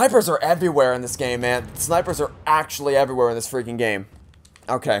 Snipers are everywhere in this game, man. Snipers are actually everywhere in this freaking game.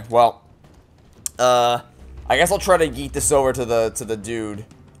 Okay, well... I guess I'll try to yeet this over to the dude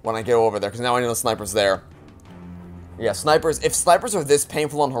when I get over there, because now I know the sniper's there. Yeah, snipers... If snipers are this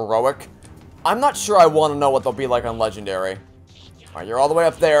painful and heroic... I'm not sure I want to know what they'll be like on Legendary. Alright, you're all the way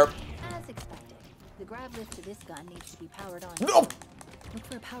up there. As expected, the grav lift to this gun needs to be powered on. No! Look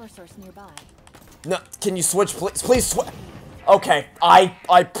for a power source nearby. No, can you switch, please? Please switch. Okay, I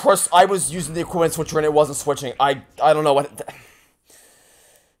was using the equipment switcher and it wasn't switching. I don't know what... I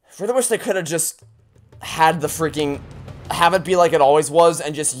really wish they could have just had the freaking... Have it be like it always was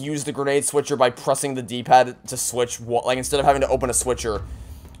and just use the grenade switcher by pressing the D-pad to switch. Like, instead of having to open a switcher...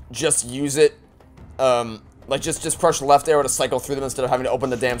 Just use it, like, just press left arrow to cycle through them instead of having to open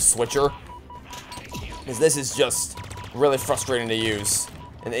the damn switcher. Because this is just really frustrating to use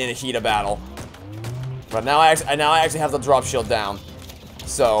in the heat of battle. But now I actually have the drop shield down.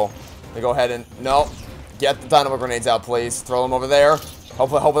 So, we go ahead and, no, get the dynamo grenades out, please. Throw them over there.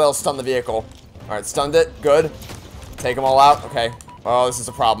 Hopefully they'll stun the vehicle. Alright, stunned it, good. Take them all out, okay. Oh, this is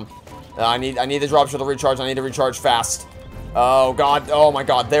a problem. I need the drop shield to recharge, I need to recharge fast. Oh, God. Oh, my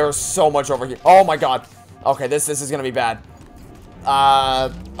God. There's so much over here. Oh, my God. Okay, this is gonna be bad.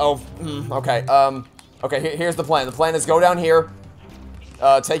 Okay. Okay, here's the plan. The plan is go down here.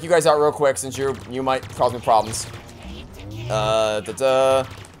 Take you guys out real quick, since you might cause me problems.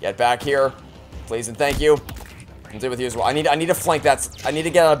 Get back here. Please and thank you. I'll deal with you as well. I need to flank that. I need to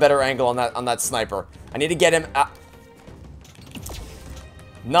get a better angle on that sniper. I need to get him...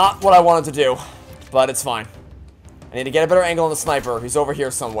 Not what I wanted to do, but it's fine. I need to get a better angle on the sniper. He's over here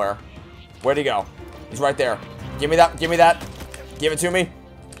somewhere. Where'd he go? He's right there. Give me that. Give me that. Give it to me.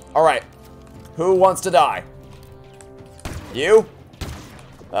 Alright. Who wants to die? You?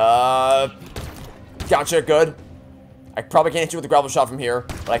 Gotcha. Good. I probably can't hit you with the grapple shot from here,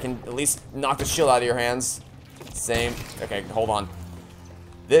 but I can at least knock the shield out of your hands. Same. Okay, hold on.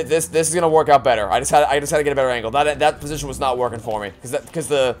 This is gonna work out better. I just had to get a better angle. That position was not working for me because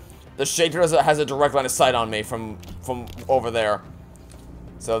the shader has a direct line of sight on me from over there.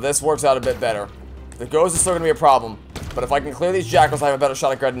 So this works out a bit better. The ghost is still gonna be a problem, but if I can clear these jackals, I have a better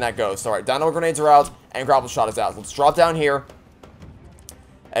shot at getting that ghost. All right, dynamo grenades are out and grapple shot is out. Let's drop down here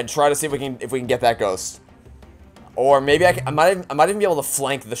and try to see if we can get that ghost. Or maybe I might even be able to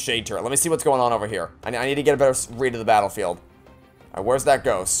flank the shade turret. Let me see what's going on over here. I need to get a better read of the battlefield. Alright, where's that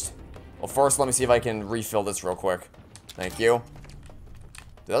ghost? Well, first, let me see if I can refill this real quick. Thank you.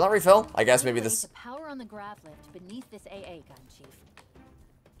 Did that not refill? I guess maybe this... The power on the grav lift beneath this AA gun, Chief.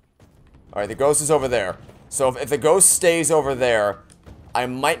 Alright, the ghost is over there. So if the ghost stays over there, I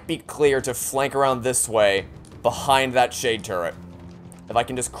might be clear to flank around this way behind that shade turret. If I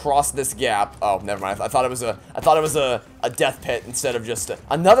can just cross this gap. Oh, never mind. I thought it was a death pit instead of just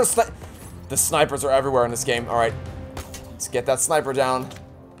another The snipers are everywhere in this game. All right. Let's get that sniper down.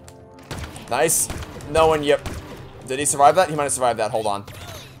 Nice. No one, yep. Did he survive that? He might have survived that. Hold on.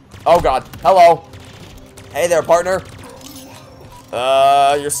 Oh god. Hello. Hey there, partner.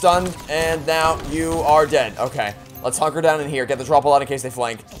 You're stunned and now you are dead. Okay. Let's hunker down in here. Get the drop wall out in case they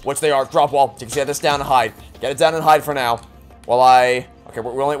flank. Which they are. Drop wall. You can get this down and hide. Get it down and hide for now. While okay,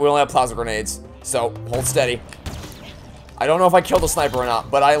 we only have plasma grenades, so hold steady. I don't know if I killed the sniper or not,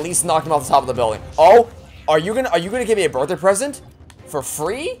 but I at least knocked him off the top of the building. Oh, are you gonna give me a birthday present for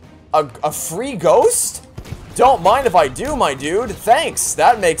free? A free ghost? Don't mind if I do, my dude. Thanks.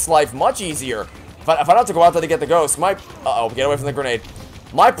 That makes life much easier. If I don't have to go out there to get the ghost, uh-oh, get away from the grenade.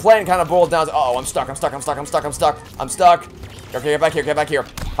 My plan kind of boiled down to, uh-oh, I'm stuck. Okay, get back here.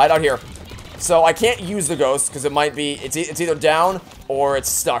 Hide out here. So I can't use the ghost because it might be, it's either down or it's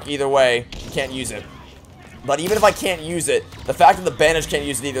stuck. Either way, you can't use it. But even if I can't use it, the fact that the Banished can't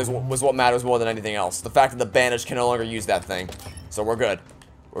use it either was what matters more than anything else. The fact that the Banished can no longer use that thing. So we're good.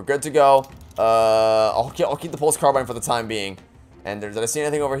 We're good to go. I'll keep the pulse carbine for the time being. And did I see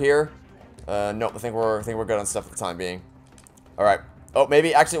anything over here? Nope. I think we're good on stuff for the time being. All right. Oh,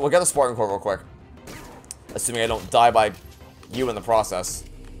 maybe actually we'll get the Spartan core real quick. Assuming I don't die by you in the process.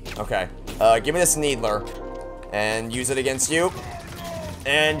 Okay. Give me this Needler. And use it against you.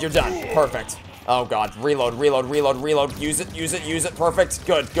 And you're done. Perfect. Oh god. Reload. Use it. Perfect.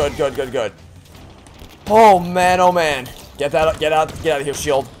 Good. Oh man. Get out of here,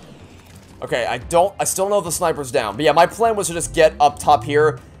 shield. Okay, I still know the sniper's down. But yeah, my plan was to just get up top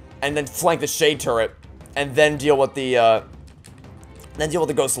here and then flank the shade turret and then deal with the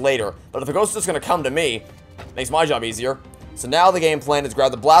ghost later. But if the ghost is just gonna come to me, makes my job easier. So now the game plan is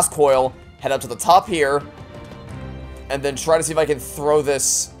grab the blast coil, head up to the top here, and then try to see if I can throw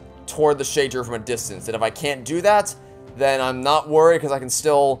this toward the shade turret from a distance. And if I can't do that, then I'm not worried because I can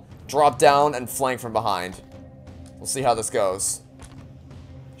still drop down and flank from behind. We'll see how this goes.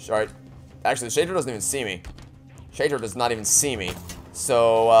 Alright. Actually, the shade turret doesn't even see me. Shade turret does not even see me.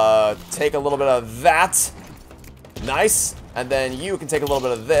 So, take a little bit of that. Nice. And then you can take a little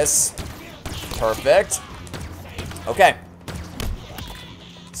bit of this. Perfect. Okay.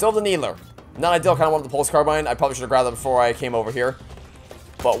 Still the Needler. Not ideal, kind of wanted the pulse carbine. I probably should have grabbed that before I came over here.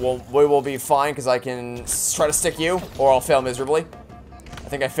 But we will be fine because I can try to stick you, or I'll fail miserably. I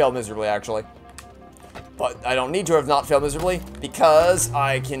think I failed miserably, actually. But I don't need to have not failed miserably because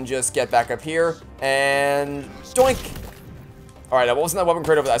I can just get back up here and doink. Alright, what was in that weapon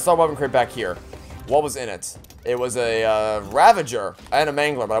crate over there? I saw a weapon crate back here. What was in it? It was a Ravager and a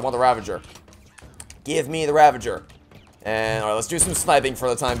Mangler, but I want the Ravager. Give me the Ravager. And alright, let's do some sniping for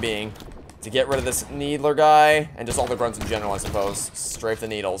the time being to get rid of this Needler guy and just all the grunts in general, I suppose. Strafe the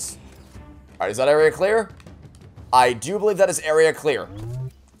needles. Alright, is that area clear? I do believe that is area clear.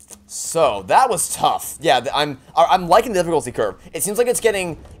 So, that was tough. Yeah, I'm liking the difficulty curve. It seems like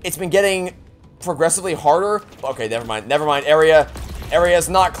it's been getting progressively harder. Okay, never mind. Area is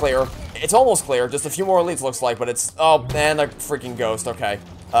not clear. It's almost clear. Just a few more elites looks like, but it's, oh, man, a freaking ghost. Okay.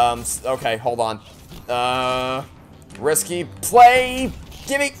 Okay, hold on. Risky play.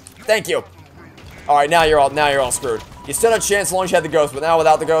 Gimme. Thank you. Alright, now you're all screwed. You stood a chance as long as you had the ghost, but now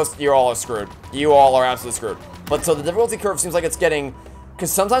without the ghost, you're all screwed. You all are absolutely screwed. But so the difficulty curve seems like it's getting,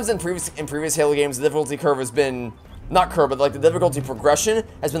 because sometimes in previous Halo games, the difficulty curve has been, not curve, but like the difficulty progression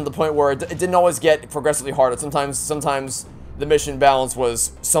has been to the point where it didn't always get progressively harder. Sometimes the mission balance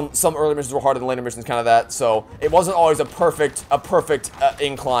was some early missions were harder than later missions, kind of that. So it wasn't always a perfect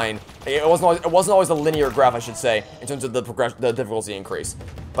incline. It wasn't always a linear graph, I should say, in terms of the difficulty increase.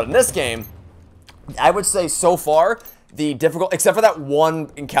 But in this game, I would say so far the except for that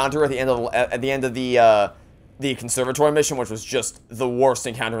one encounter at the end of the conservatory mission, which was just the worst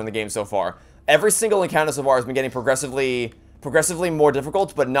encounter in the game so far. Every single encounter so far has been getting progressively more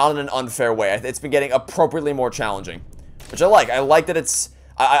difficult, but not in an unfair way. It's been getting appropriately more challenging, which I like. I like that it's.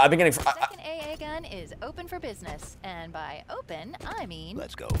 I've been getting. Second AA gun is open for business, and by open, I mean.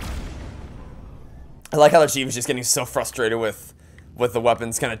 Let's go. I like how the chief is just getting so frustrated with the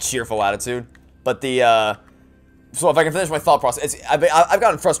weapon's kind of cheerful attitude. But the so if I can finish my thought process, I've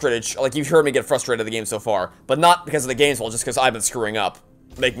gotten frustrated. Like, you've heard me get frustrated at the game so far, but not because of the game's fault, just because I've been screwing up,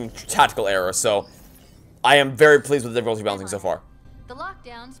 making tactical errors. So I am very pleased with the difficulty balancing so far. The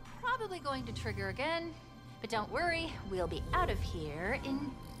lockdown's probably going to trigger again, but don't worry, we'll be out of here in.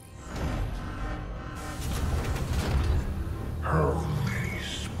 How many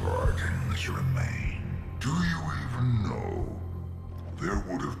Spartans remain? Do you even know? There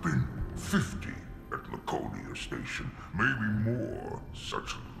would have been 50 at Laconia Station, maybe more.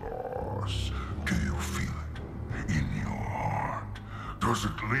 Such loss. Do you feel it in your heart? Does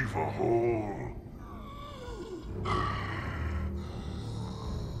it leave a hole?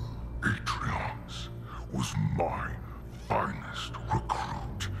 Atriox was my finest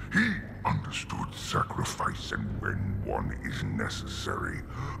recruit. He understood sacrifice, and when one is necessary,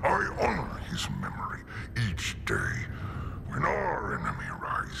 I honor his memory each day. When our enemy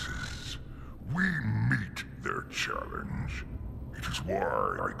rises, we meet their challenge. It is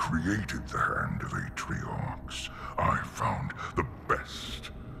why I created the Hand of Atriox. I found the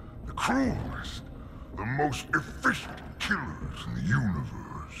best, the cruelest, the most efficient killers in the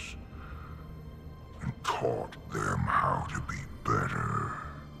universe, and taught them how to be better.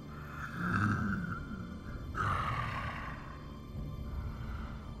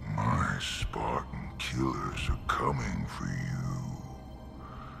 My Spartan killers are coming for you.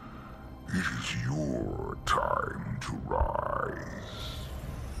 It is your time to rise.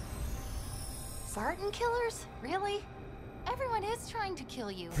 Spartan killers? Really? Everyone is trying to kill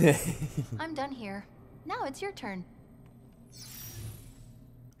you. I'm done here. Now it's your turn.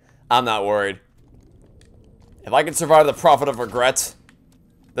 I'm not worried. If I can survive the prophet of regret,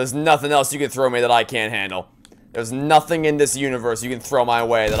 there's nothing else you can throw me that I can't handle. There's nothing in this universe you can throw my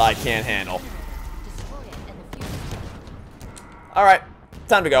way that I can't handle. Destroy it in the future. Alright,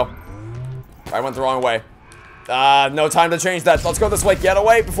 time to go. I went the wrong way. No time to change that. Let's go this way. Get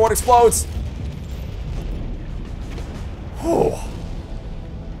away before it explodes. Whew.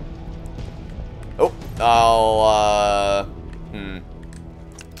 Oh,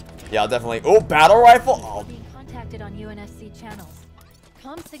 yeah, I'll definitely. Oh, battle rifle. Oh. Being contacted on UNSC channels.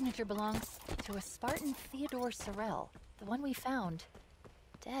 Comm signature belongs to a Spartan Theodore Sorel, the one we found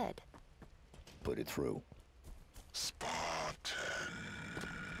dead. Put it through. Spartan.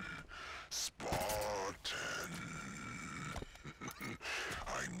 Spartan.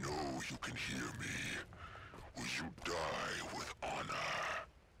 I know you can hear me. Will you die with honor?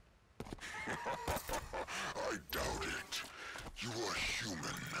 I doubt it. You are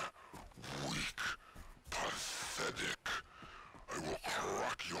human. Weak. Pathetic. I will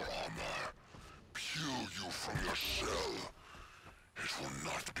crack your armor. Peel you from your shell. It will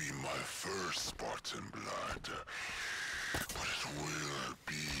not be my first Spartan blood, but it will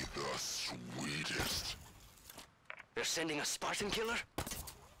be the sweetest. They're sending a Spartan killer?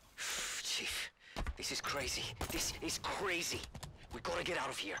 Chief, this is crazy. This is crazy. We gotta get out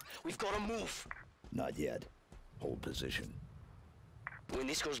of here. We've gotta move. Not yet. Hold position. When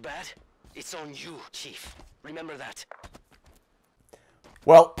this goes bad, it's on you, Chief. Remember that.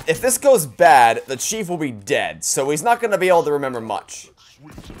 Well, if this goes bad, the chief will be dead, so he's not going to be able to remember much.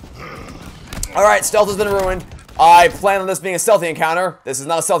 Alright, stealth has been ruined. I plan on this being a stealthy encounter. This is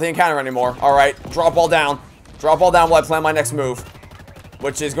not a stealthy encounter anymore. Alright, drop all down. Drop all down while I plan my next move,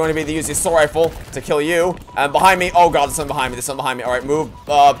 which is going to be to use the assault rifle to kill you. And behind me, oh god, there's something behind me, there's something behind me. Alright, move,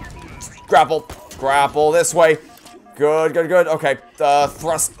 grapple, grapple this way. Good, good, good. Okay,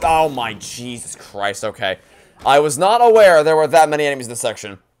 thrust. Oh my Jesus Christ, okay. I was not aware there were that many enemies in this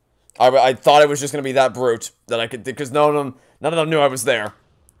section. I thought it was just going to be that brute that I could, because none of them knew I was there.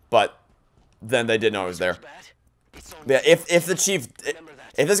 But then they did know I was there. Yeah, if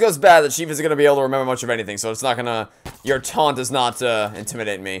this goes bad, the chief isn't going to be able to remember much of anything, so it's not going to, your taunt does not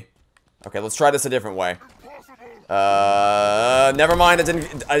intimidate me. Okay, let's try this a different way. Never mind,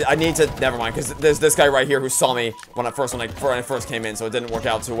 I need to, never mind, because there's this guy right here who saw me when I first came in, so it didn't work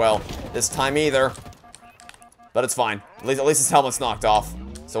out too well this time either. but it's fine. At least his helmet's knocked off.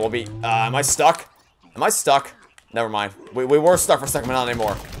 So we'll be, am I stuck? Am I stuck? Never mind. We were stuck for a second, but not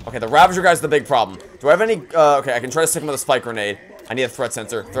anymore. Okay, the Ravager guy's the big problem. Do I have any, okay, I can try to stick him with a spike grenade. I need a threat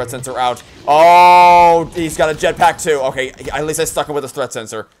sensor. Threat sensor out. Oh, he's got a jetpack too. Okay, at least I stuck him with a threat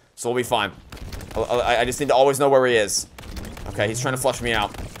sensor, so we'll be fine. I just need to always know where he is. Okay, he's trying to flush me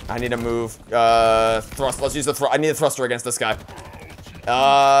out. I need to move. Thrust. Let's use the thrust. I need a thruster against this guy.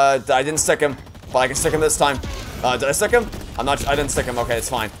 I didn't stick him, but I can stick him this time. Did I stick him? I'm not. I didn't stick him. Okay, it's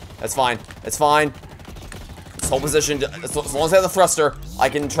fine. It's fine. It's fine. This whole position. As long as I have the thruster, I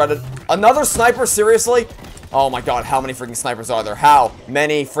can try to. Another sniper? Seriously? Oh my god, how many freaking snipers are there? How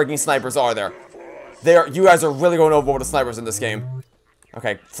many freaking snipers are there? You guys are really going overboard with the snipers in this game.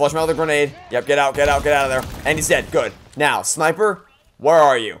 Okay, flush him out with a grenade. Yep, get out of there. And he's dead. Good. Now, sniper, where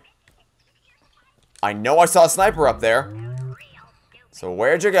are you? I know I saw a sniper up there. So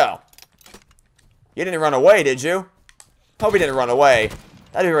where'd you go? You didn't run away, did you? Hope you didn't run away.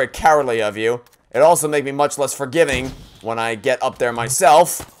 That'd be very cowardly of you. It'd also make me much less forgiving when I get up there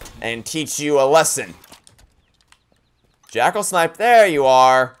myself and teach you a lesson. Jackal snipe, there you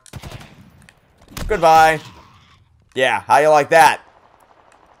are. Goodbye. Yeah, how you like that?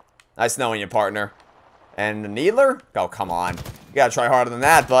 Nice knowing you, partner. And the Needler? Oh, come on. You gotta try harder than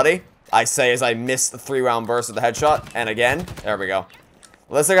that, buddy. I say as I miss the 3-round burst of the headshot. And again. There we go.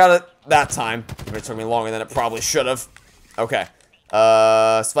 At least I got it that time. It took me longer than it probably should have. Okay.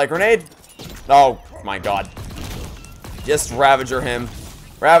 Spike grenade? Oh, my god. Just Ravager him.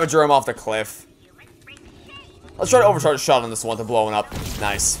 Ravager him off the cliff. Let's try to overcharge a shot on this one to blow it up.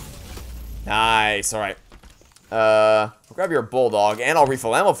 Nice. Nice, alright. We'll grab your bulldog, and I'll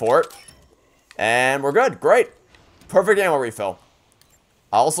refill ammo for it. And we're good, great. Perfect ammo refill.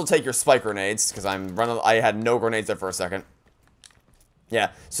 I'll also take your spike grenades, because I had no grenades there for a second.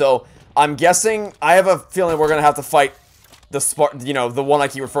 Yeah, so, I'm guessing, I have a feeling we're gonna have to fight the one I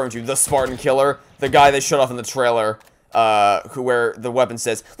keep referring to, the Spartan Killer, the guy they showed off in the trailer. Where the weapon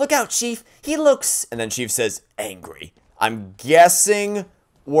says, "Look out, Chief, he looks," and then Chief says, "angry." I'm guessing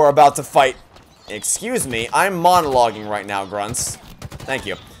we're about to fight. Excuse me, I'm monologuing right now, grunts. Thank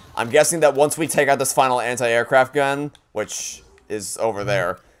you. I'm guessing that once we take out this final anti-aircraft gun, which is over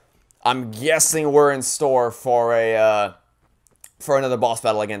there, I'm guessing we're in store for another boss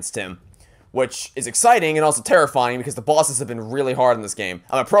battle against him. Which is exciting and also terrifying because the bosses have been really hard in this game.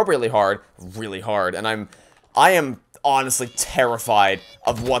 Appropriately hard, really hard, and I am honestly terrified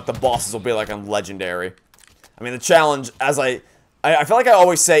of what the bosses will be like on Legendary. I mean, the challenge, as I feel like I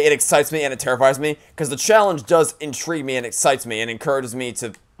always say, it excites me and it terrifies me, because the challenge does intrigue me and excites me and encourages me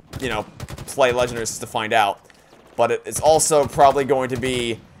to, you know, play Legendary to find out. But it's also probably going to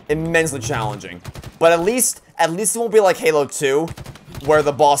be immensely challenging. But at least it won't be like Halo 2, where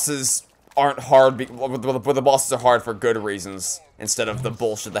the bosses aren't hard, where the bosses are hard for good reasons, instead of the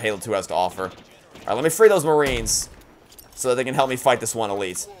bullshit that Halo 2 has to offer. Alright, let me free those Marines, so that they can help me fight this one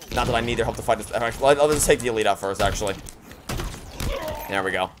elite. Not that I need their help to fight this. I'll just take the elite out first, actually. There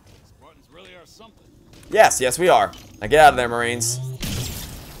we go. Yes, we are. Now get out of there, Marines.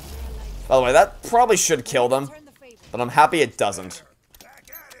 By the way, that probably should kill them, but I'm happy it doesn't.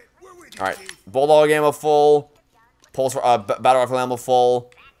 Alright, Bulldog ammo full. Pulse, Battle Rifle ammo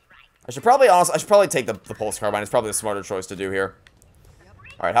full. I should probably take the Pulse Carbine. It's probably the smarter choice to do here.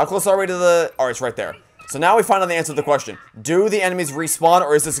 Alright, how close are we to the... Alright, it's right there. So now we find out the answer to the question. Do the enemies respawn,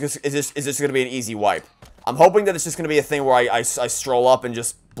 or is this going to be an easy wipe? I'm hoping that it's just going to be a thing where I stroll up and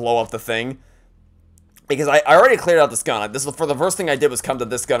just blow up the thing. Because I already cleared out this gun. For the first thing I did was come to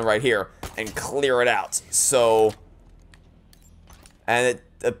this gun right here and clear it out. So... And it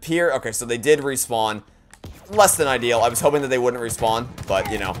appeared... Okay, so they did respawn. Less than ideal. I was hoping that they wouldn't respawn,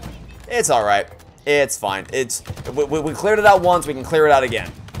 but, you know, it's alright. It's fine. We cleared it out once, we can clear it out again.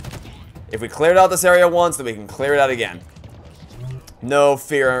 If we cleared out this area once, then we can clear it out again. No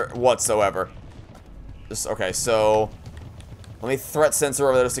fear whatsoever. Okay, so... Let me threat sensor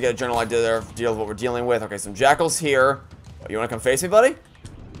over there just to get a general idea of what we're dealing with. Okay, some jackals here. Oh, you want to come face me, buddy?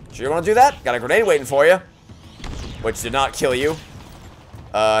 Sure you want to do that? Got a grenade waiting for you. Which did not kill you.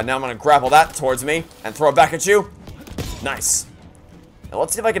 Now I'm going to grapple that towards me and throw it back at you. Nice. Now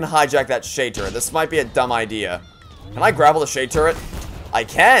let's see if I can hijack that shade turret. This might be a dumb idea. Can I grapple the shade turret? I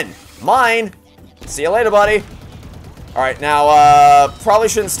can. Mine. See you later, buddy. Alright, now, probably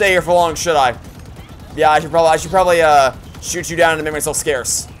shouldn't stay here for long, should I? Yeah, I should probably, shoot you down and make myself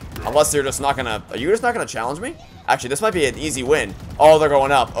scarce. Unless you're just not gonna... Are you just not gonna challenge me? Actually, this might be an easy win. Oh, they're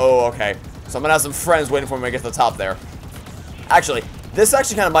going up. Oh, okay. So I'm gonna have some friends waiting for me when I get to the top there. Actually, this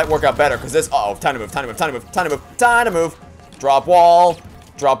actually kind of might work out better, because this... Uh-oh, time to move, time to move, time to move, time to move, time to move. Drop wall,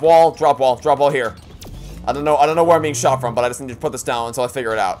 drop wall, drop wall, drop wall here. I don't know where I'm being shot from, but I just need to put this down until I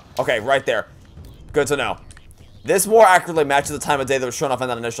figure it out. Okay, right there. Good to know. This more accurately matches the time of day that was shown off in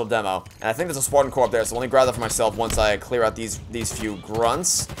that initial demo. And I think there's a Spartan core up there, so let me grab that for myself once I clear out these few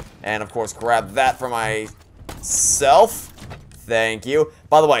grunts. And, of course, grab that for myself. Thank you.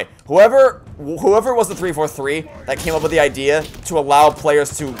 By the way, whoever was the 343 that came up with the idea to allow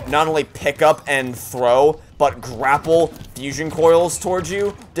players to not only pick up and throw, but grapple fusion coils towards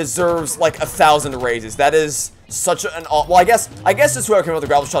you, deserves like 1,000 raises. That is such an... Well, I guess just whoever came up with the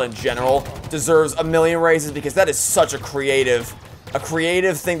grapple shot in general deserves 1,000,000 raises, because that is such a creative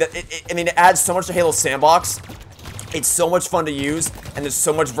thing that... I mean, it adds so much to Halo Sandbox. It's so much fun to use, and there's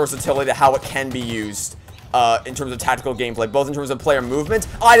so much versatility to how it can be used. In terms of tactical gameplay, both in terms of player movement.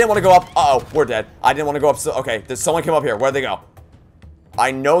 Oh, I didn't want to go up. Uh-oh, we're dead. I didn't want to go up. So, okay, someone came up here. Where'd they go?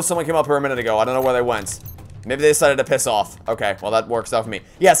 I know someone came up here a minute ago. I don't know where they went. Maybe they decided to piss off. Okay, well, that works out for me.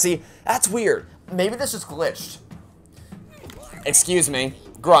 Yeah, see, that's weird. Maybe this just glitched. Excuse me,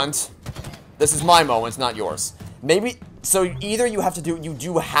 Grunt. This is my moment, not yours. Maybe, so either you do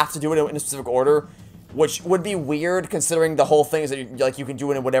have to do it in a specific order, which would be weird considering the whole thing is that you can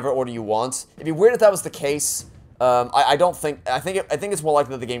do it in whatever order you want. It'd be weird if that was the case. I think it's more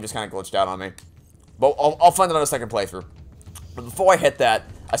likely that the game just kind of glitched out on me. But I'll find it on a second playthrough. But before I hit that,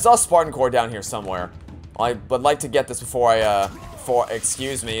 I saw a Spartan core down here somewhere. I would like to get this before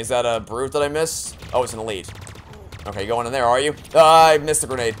excuse me, is that a brute that I missed? Oh, it's an elite. Okay, going in there, are you? I missed the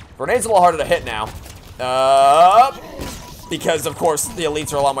grenade. Grenade's a little harder to hit now. Because of course the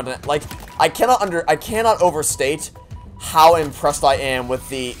elites are a lot more like I cannot overstate how impressed I am with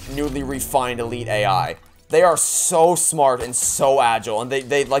the newly refined elite AI. They are so smart and so agile, and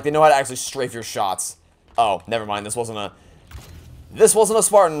they know how to actually strafe your shots. Oh, never mind. This wasn't a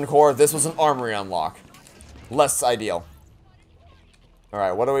Spartan core. This was an armory unlock. Less ideal. All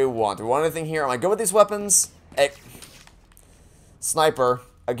right, what do we want? Do we want anything here? Am I good with these weapons? Sniper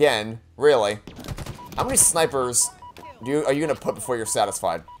again. Really? How many snipers are you gonna put before you're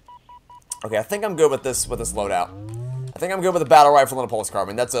satisfied? Okay, I think I'm good with this loadout. I think I'm good with a battle rifle and a pulse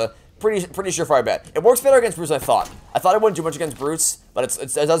carbine. That's a pretty surefire bet. It works better against brutes than I thought. I thought it wouldn't do much against brutes, but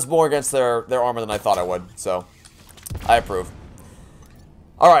it does more against their armor than I thought it would. So, I approve.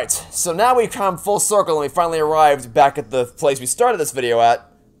 All right, so now we've come full circle and we finally arrived back at the place we started this video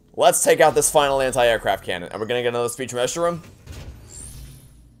at. Let's take out this final anti-aircraft cannon, and we're gonna get another speech from Extra Room.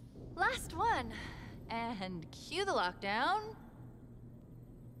 Last one. And cue the lockdown.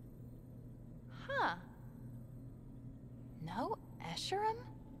 Huh. No Escherum?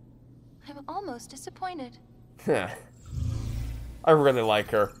 I'm almost disappointed. I really like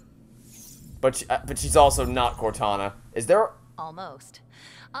her. But she's also not Cortana. Is there... Almost.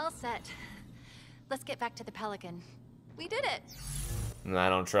 All set. Let's get back to the Pelican. We did it! I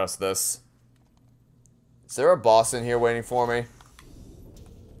don't trust this. Is there a boss in here waiting for me?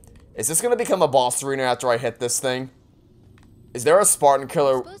 Is this gonna become a boss arena after I hit this thing? Is there a Spartan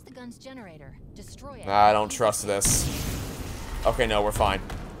killer? Expose the gun's generator. Destroy it. I don't trust this. Okay, no, we're fine.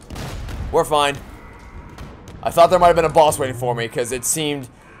 We're fine. I thought there might have been a boss waiting for me, because it seemed...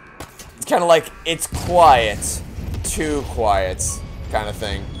 It's kind of like, it's quiet. Too quiet. Kind of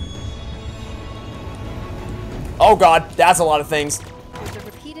thing. Oh god, that's a lot of things. There's a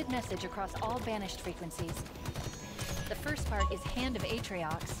repeated message across all Banished frequencies. The first part is Hand of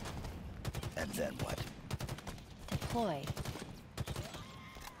Atriox. And then what? Deploy.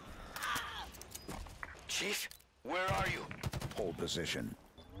 Chief, where are you? Hold position.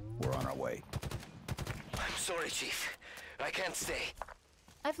 We're on our way. I'm sorry, Chief. I can't stay.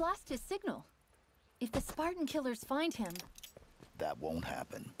 I've lost his signal. If the Spartan killers find him... That won't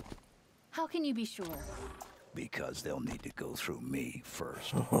happen. How can you be sure? Because they'll need to go through me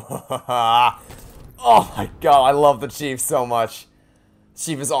first. Oh my god, I love the Chief so much.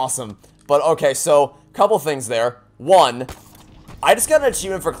 Chief is awesome. But okay, so, couple things there. One, I just got an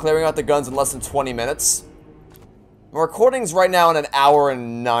achievement for clearing out the guns in less than 20 minutes. My recording's right now in 1 hour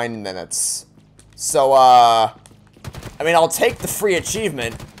and 9 minutes. So, I mean, I'll take the free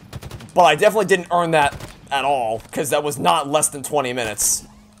achievement, but I definitely didn't earn that at all, because that was not less than 20 minutes.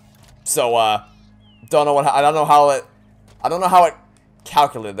 So, I don't know how it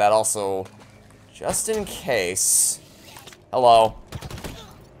calculated that also. Just in case. Hello.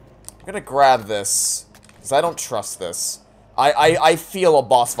 I'm gonna grab this, because I don't trust this. I feel a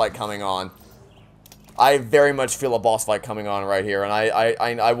boss fight coming on. I very much feel a boss fight coming on right here, and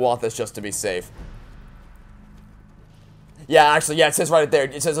I want this just to be safe. Yeah, actually, yeah, it says right up there.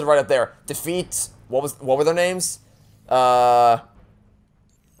 It says it right up there. Defeat, what were their names?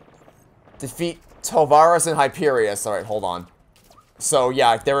 Defeat Tovaris and Hyperius. Alright, hold on. So,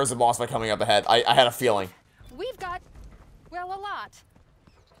 yeah, there is a boss fight coming up ahead. I had a feeling. We've got, well, a lot.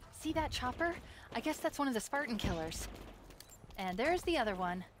 See that chopper? I guess that's one of the Spartan killers. And there's the other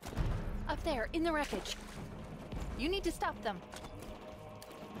one. Up there, in the wreckage. You need to stop them.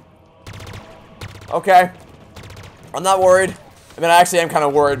 Okay. I'm not worried. I mean, I actually am kind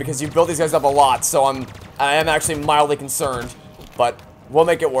of worried because you've built these guys up a lot, so I am actually mildly concerned. But we'll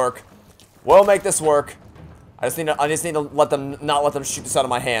make it work. We'll make this work. I just need to not let them shoot this out of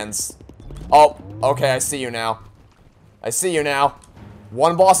my hands. Oh, okay, I see you now. I see you now.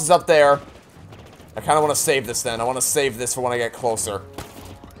 One boss is up there. I kind of want to save this then. I want to save this for when I get closer.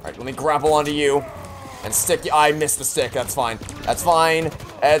 Alright, let me grapple onto you. And stick you. I missed the stick. That's fine. That's fine.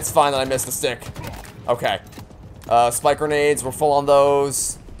 It's fine that I missed the stick. Okay. Spike grenades. We're full on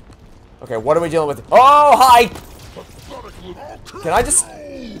those. Okay, what are we dealing with? Oh, hi! Can I just...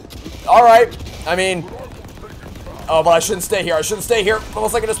 Alright. I mean... Oh, but I shouldn't stay here. I shouldn't stay here.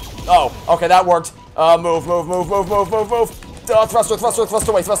 Almost like I just... Oh, okay, that worked. Move.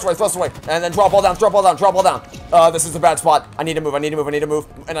 Thrust away. And then drop all down. This is a bad spot. I need to move. And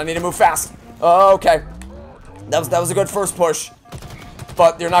I need to move fast. Okay. That was a good first push.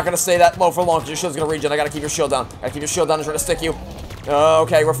 But you're not going to stay that low for long because your shield's going to regen. I got to keep your shield down. I got to keep your shield down and try to stick you.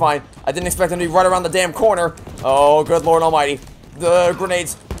 Okay, we're fine. I didn't expect them to be right around the damn corner. Oh, good Lord Almighty. The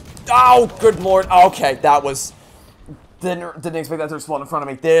grenades. Oh, good Lord. Okay, that was... Didn't expect that to explode in front of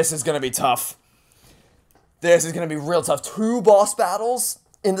me. This is going to be tough. This is going to be real tough. 2 boss battles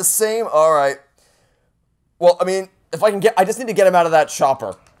in the same... Alright. Well, I mean, if I can get... I just need to get him out of that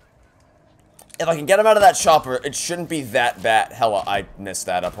chopper. If I can get him out of that chopper, it shouldn't be that bad. Hella, I messed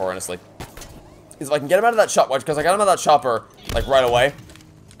that up, honestly. Because if I can get him out of that chopper... Because I got him out of that chopper, like, right away.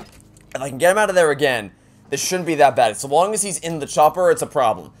 If I can get him out of there again, this shouldn't be that bad. So long as he's in the chopper, it's a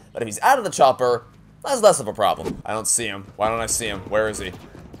problem. But if he's out of the chopper... That's less of a problem. I don't see him. Why don't I see him? Where is he?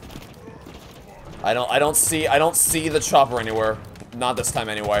 I don't see the chopper anywhere. Not this time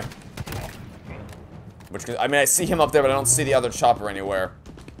anyway. I mean, I see him up there, but I don't see the other chopper anywhere.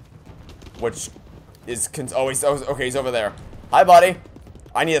 Which is okay, he's over there. Hi, buddy.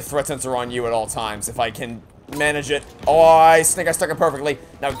 I need a threat sensor on you at all times if I can manage it. Oh, I think I stuck it perfectly.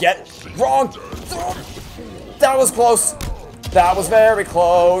 Now get wrong. That was close. That was very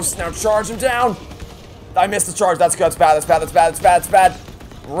close. Now charge him down. I missed the charge. That's good. That's bad.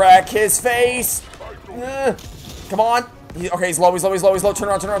 Wreck his face. Come on. Okay, he's low. Turn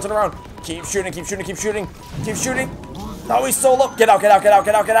around. Keep shooting. Oh, he's so low. Get out.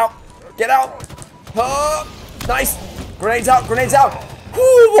 Nice. Grenades out.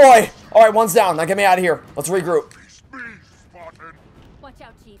 Whoo, boy. All right, one's down. Now get me out of here. Let's regroup. Watch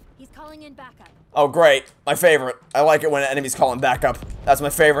out, Chief. He's calling in backup. Oh, great. My favorite. I like it when enemies call in backup. That's my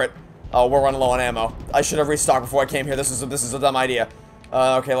favorite. Oh, we're running low on ammo. I should have restocked before I came here. This is a dumb idea.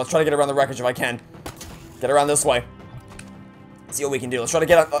 Okay, let's try to get around the wreckage if I can. Get around this way. See what we can do. Let's try to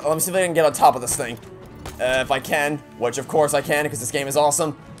get on, let me see if I can get on top of this thing. If I can, which of course I can because this game is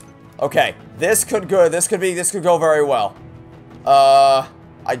awesome. Okay, this could go very well. I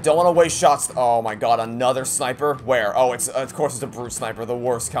don't want to waste shots. Oh my god, another sniper? Where? Oh, of course it's a brute sniper, the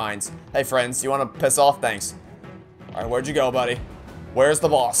worst kinds. Hey friends, you want to piss off? Thanks. Alright, where'd you go, buddy? Where's the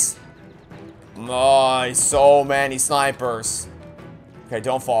boss? Nice, so many snipers. Okay,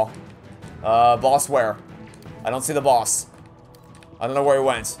 don't fall. Boss where? I don't see the boss. I don't know where he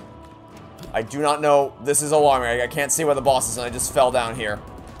went. I do not know. This is alarming. I can't see where the boss is, and I just fell down here.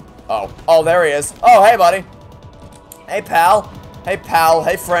 Oh, there he is. Oh, hey, buddy. Hey, pal. Hey,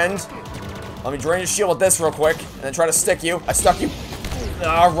 friend. Let me drain your shield with this real quick, and then try to stick you. I stuck you.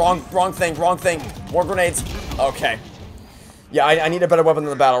 Wrong thing. More grenades. Okay. Yeah, I need a better weapon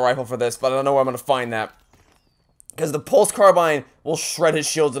than the battle rifle for this, but I don't know where I'm going to find that. Because the pulse carbine will shred his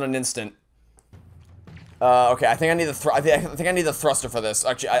shields in an instant. Okay, I think I need the thruster for this.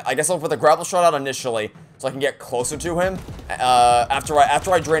 Actually, I guess I'll put the grapple shot out initially, so I can get closer to him. After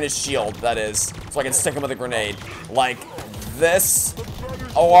I drain his shield, that is, so I can stick him with a grenade, like this.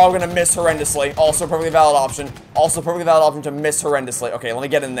 Oh, I'm gonna miss horrendously. Also, perfectly valid option. To miss horrendously. Okay, let me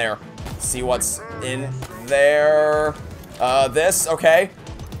get in there. See what's in there. This. Okay.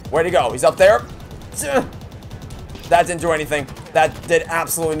 Where'd he go? He's up there. That didn't do anything. That did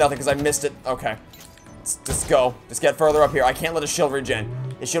absolutely nothing because I missed it. Okay. Just go. Just get further up here. I can't let his shield regen.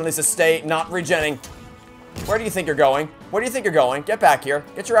 His shield needs to stay not regenning. Where do you think you're going? Get back here.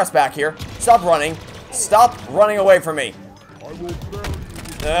 Get your ass back here. Stop running. Stop running away from me.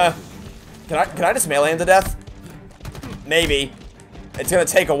 Can I just melee him to death? Maybe. It's gonna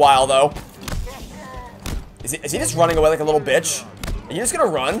take a while, though. Is he just running away like a little bitch? Are you just gonna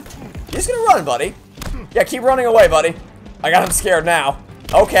run? You're just gonna run, buddy. Yeah, keep running away, buddy. I got him scared now.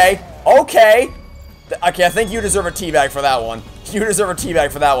 Okay. Okay. Okay, I think you deserve a teabag for that one. You deserve a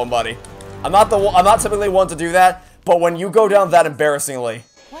teabag for that one, buddy. I'm not typically one to do that, but when you go down that embarrassingly.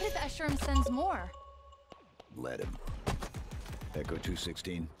 What if Esherim sends more? Let him. Echo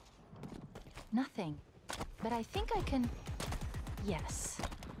 216. Nothing. But I think I can... Yes.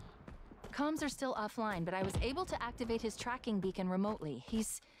 Comms are still offline, but I was able to activate his tracking beacon remotely.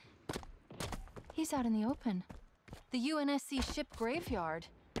 He's out in the open. The UNSC ship graveyard.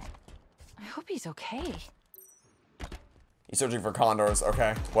 I hope he's okay. He's searching for condors.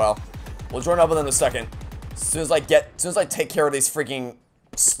 Okay, well, we'll join up with him in a second. As soon as I take care of these freaking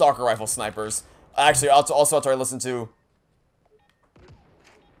stalker rifle snipers. Actually, also after I listen to...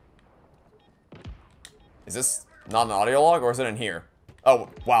 Is this not an audio log, or is it in here? Oh,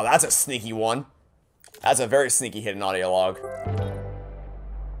 wow, that's a sneaky one. That's a very sneaky hidden audio log.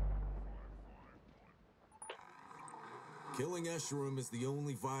 Killing Esherim is the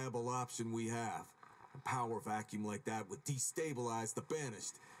only viable option we have. A power vacuum like that would destabilize the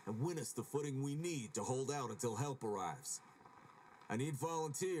Banished and win us the footing we need to hold out until help arrives. I need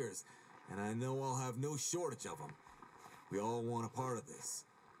volunteers, and I know I'll have no shortage of them. We all want a part of this.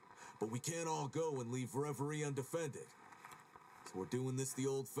 But we can't all go and leave Reverie undefended. So we're doing this the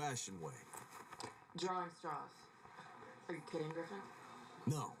old-fashioned way. Drawing straws. Are you kidding, Griffin?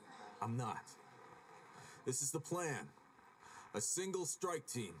 No, I'm not. This is the plan. A single strike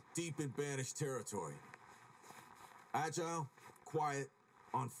team deep in Banished territory. Agile, quiet,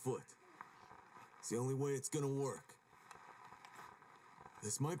 on foot. It's the only way it's gonna work.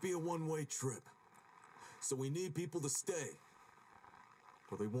 This might be a one-way trip, so we need people to stay,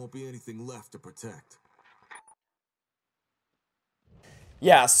 or there won't be anything left to protect.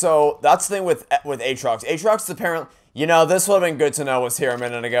 Yeah, so that's the thing with Aatrox. Aatrox is apparently... You know, this would have been good to know was here a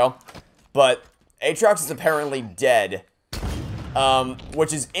minute ago. But Aatrox is apparently dead.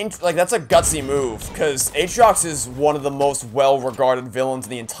 Which is... Like, that's a gutsy move. Because Aatrox is one of the most well-regarded villains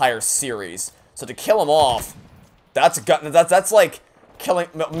in the entire series. So to kill him off... That's like... Killing...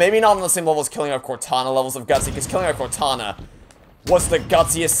 Maybe not on the same level as killing a Cortana levels of gutsy. Because killing a Cortana was the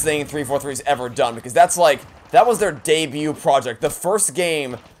gutsiest thing 343's ever done. Because that's like... That was their debut project. The first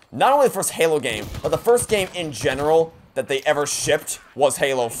game, not only the first Halo game, but the first game in general that they ever shipped was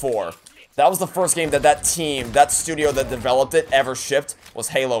Halo 4. That was the first game that that team, that studio that developed it, ever shipped, was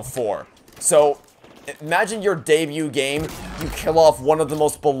Halo 4. So, imagine your debut game, you kill off one of the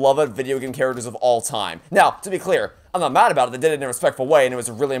most beloved video game characters of all time. Now, to be clear, I'm not mad about it. They did it in a respectful way, and it was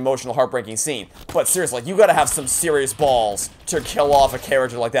a really emotional, heartbreaking scene. But seriously, you gotta have some serious balls to kill off a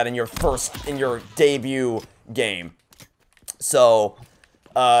character like that in your debut game. So,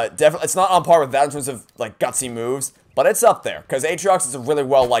 definitely, it's not on par with that in terms of, like, gutsy moves, but it's up there, because Aatrox is a really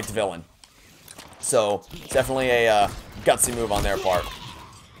well-liked villain. So, definitely a, gutsy move on their part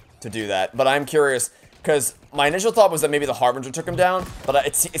to do that. But I'm curious, because my initial thought was that maybe the Harbinger took him down, but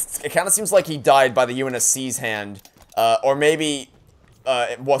it kind of seems like he died by the UNSC's hand, or maybe,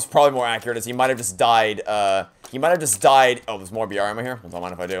 it was probably more accurate as he might have just died, oh, there's more BR ammo here? Don't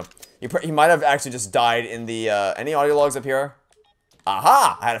mind if I do. He might have actually just died in the, any audio logs up here?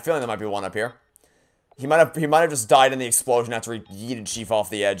 Aha! I had a feeling there might be one up here. He might have just died in the explosion after he yeeted Chief off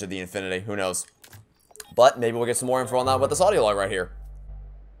the edge of the Infinity. Who knows? But maybe we'll get some more info on that with this audio log right here.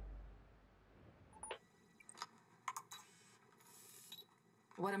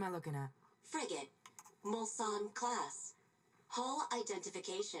 What am I looking at? Frigate. Mulsan class. Hull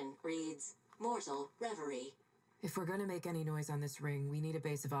identification reads Mortal Reverie. If we're gonna make any noise on this ring, we need a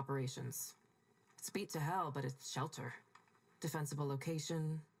base of operations. It's beat to hell, but it's shelter. Defensible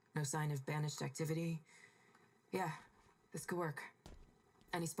location, no sign of Banished activity. Yeah, this could work.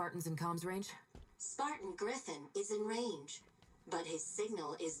 Any Spartans in comms range? Spartan Griffin is in range, but his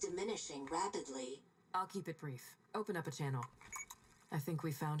signal is diminishing rapidly. I'll keep it brief. Open up a channel. I think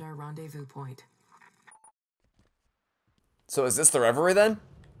we found our rendezvous point. So is this the Reverie then?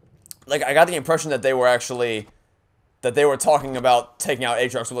 Like, I got the impression that they were actually... that they were talking about taking out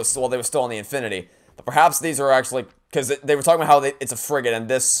Aatrox while they were still on the Infinity. But perhaps these are actually... Because they were talking about how it's a frigate, and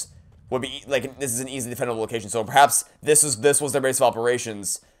this would be... Like, this is an easily defendable location. So perhaps this was their base of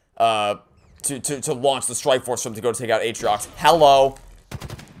operations to launch the strike force from to go take out Aatrox. Hello!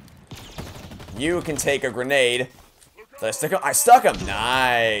 You can take a grenade. Did I stick him? I stuck him!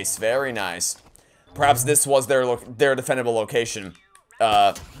 Nice. Very nice. Perhaps this was their defendable location.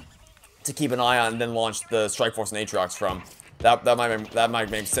 To keep an eye on and then launch the strike force and Aatrox from. That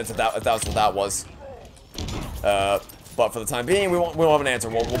might make sense if that was what that was. But for the time being, we won't have an answer.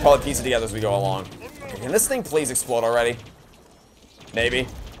 We'll probably piece it together as we go along. Can this thing please explode already? Maybe.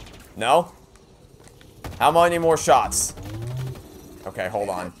 No? How many more shots? Okay, hold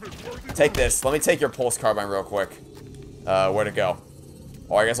on. Take this. Let me take your pulse carbine real quick. Where'd it go?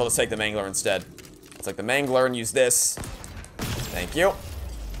 Oh, I guess I'll just take the mangler instead. Let's take the mangler and use this. Thank you.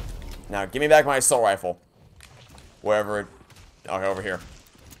 Now, give me back my assault rifle. Wherever it... Okay, over here.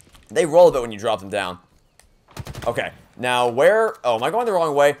 They roll a bit when you drop them down. Okay. Now, where... Oh, am I going the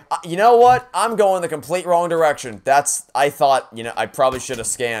wrong way? You know what? I'm going the complete wrong direction. That's... I thought, you know, I probably should have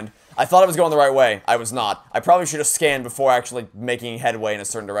scanned. I thought I was going the right way. I was not. I probably should have scanned before actually making headway in a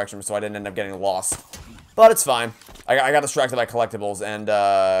certain direction so I didn't end up getting lost. But it's fine. I got distracted by collectibles, and,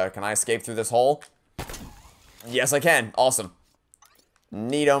 can I escape through this hole? Yes, I can. Awesome.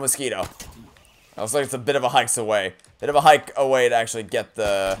 Neato mosquito. It looks like it's a bit of a hike away. Bit of a hike away to actually get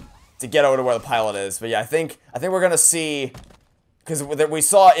the... to get over to where the pilot is. But yeah, I think we're gonna see... Because we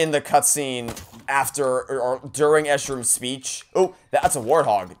saw in the cutscene after, or during Eshroom's speech... Oh, that's a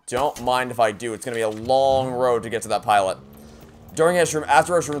warthog. Don't mind if I do. It's gonna be a long road to get to that pilot. During Eshroom,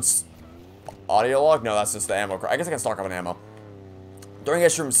 after Eshroom's... Audio log? No, that's just the ammo. I guess I can stock up on ammo. During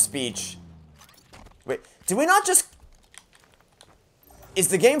Eshroom's speech... Wait, did we not just... Is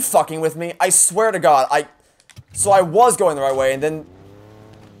the game fucking with me? I swear to God, So I was going the right way, and then...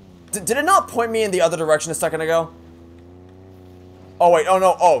 Did it not point me in the other direction a second ago? Oh, wait, oh,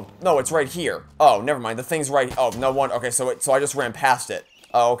 no, no, it's right here. Oh, never mind, the thing's right... Oh, no one... Okay, so I just ran past it.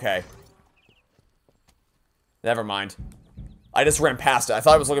 Oh, okay. Never mind. I just ran past it. I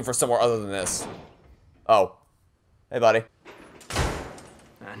thought I was looking for somewhere other than this. Oh. Hey, buddy.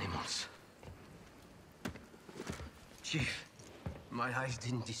 Animals. Chief, my eyes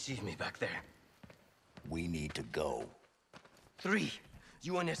didn't deceive me back there. We need to go. 3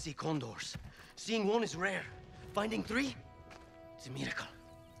 UNSC condors. Seeing one is rare. Finding 3? It's a miracle.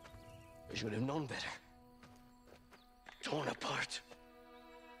 I should have known better. Torn apart.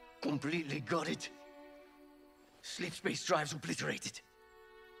 Completely gutted. Sleep space drives obliterated.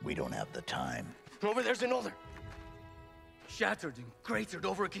 We don't have the time. Over there's another. Shattered and cratered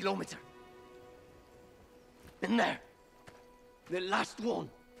over a kilometer. And there. The last one.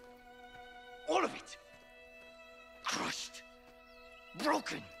 All of it. Crushed.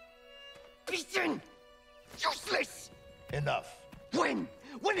 Broken. Beaten. Useless. Enough. When?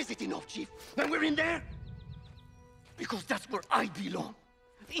 When is it enough, Chief? When we're in there? Because that's where I belong.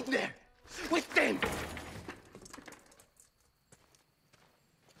 In there. With them.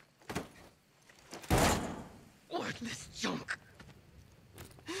 Worthless junk.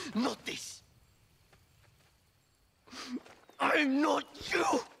 Not this. I'm not you.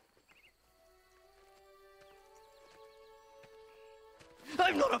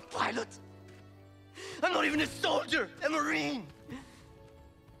 I'm not a pilot. I'm not even a soldier, a marine.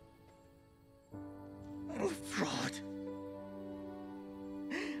 I'm a fraud.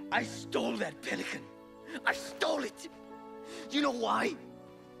 I stole that Pelican. I stole it. You know why?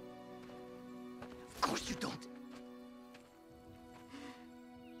 Of course you don't.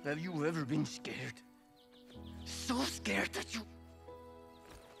 Have you ever been scared? So scared that you...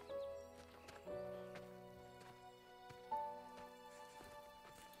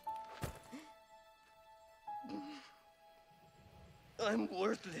 I'm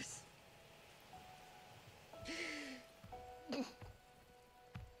worthless.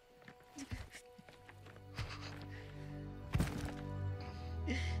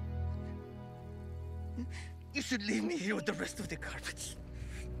 You should leave me here with the rest of the carpets.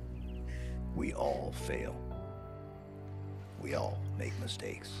 We all fail. We all make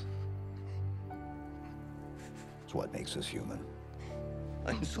mistakes. It's what makes us human.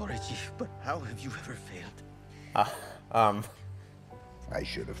 I'm sorry, Chief, but how have you ever failed? I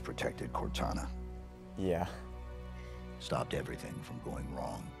should have protected Cortana. Yeah. Stopped everything from going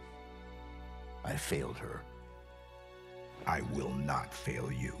wrong. I failed her. I will not fail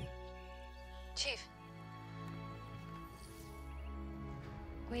you. Chief.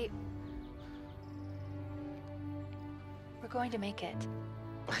 Wait. We're going to make it.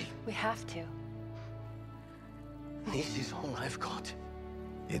 We have to. This is all I've got.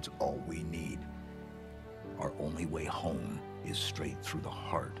 It's all we need. Our only way home is straight through the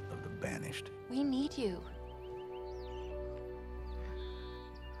heart of the Banished. We need you.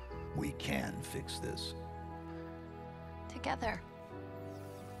 We can fix this. Together.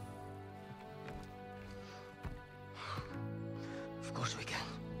 Of course we can.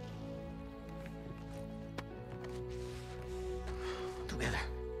 Together.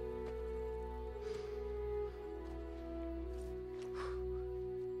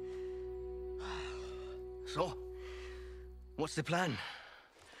 So, what's the plan?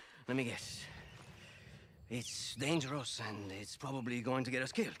 Let me guess. It's dangerous and it's probably going to get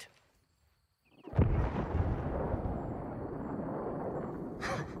us killed.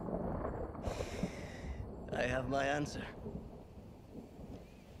 I have my answer.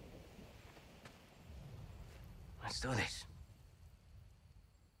 Let's do this.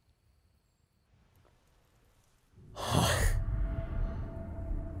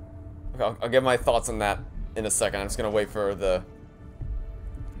 Okay, I'll give my thoughts on that in a second. I'm just gonna wait for the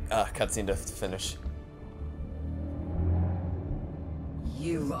cutscene to finish.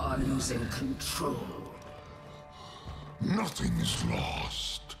 You are losing control. Nothing is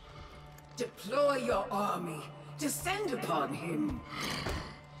lost. Deploy your army. Descend upon him.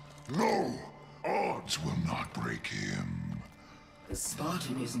 No, odds will not break him. The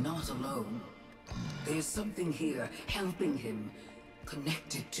Spartan is not alone. There's something here helping him,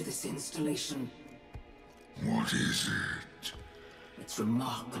 connected to this installation. What is it? It's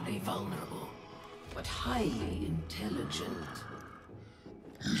remarkably vulnerable, but highly intelligent.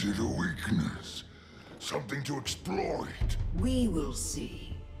 Is it a weakness? Something to exploit? We will see.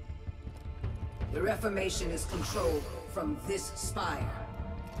 The Reformation is controlled from this spire.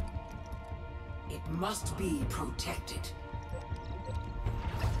 It must be protected.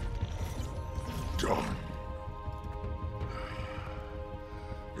 Done.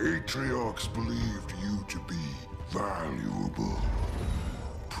 Atriox believed you to be valuable.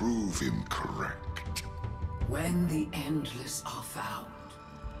 Prove him correct. When the Endless are found,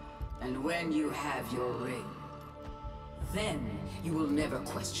 and when you have your ring, then you will never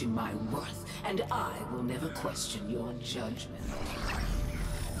question my worth, and I will never question your judgment.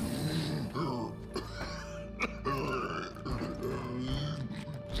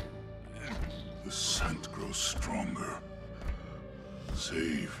 The scent grows stronger.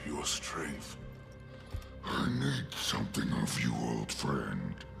 Save your strength. I need something of you, old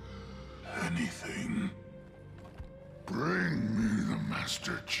friend. Anything. Bring me the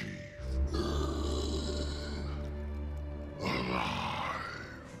Master Chief. Alive.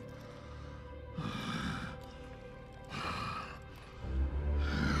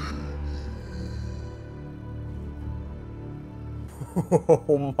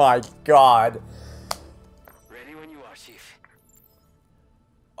 Oh my god. Ready when you are, Chief.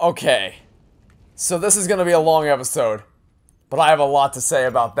 Okay. So this is gonna be a long episode, but I have a lot to say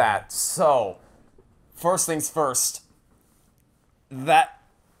about that. So, first things first. That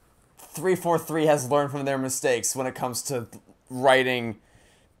 343 has learned from their mistakes when it comes to writing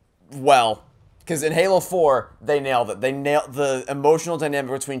well. Because in Halo 4, they nailed it. They nailed the emotional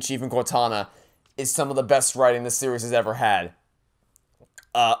dynamic between Chief and Cortana is some of the best writing this series has ever had.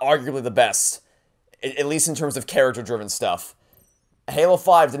 Arguably the best. At least in terms of character-driven stuff. Halo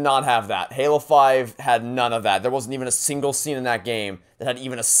 5 did not have that. Halo 5 had none of that. There wasn't even a single scene in that game that had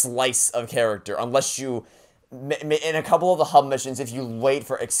even a slice of character. Unless you... In a couple of the hub missions, if you wait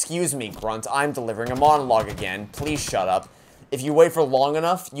for... Excuse me, Grunt, I'm delivering a monologue again. Please shut up. If you wait for long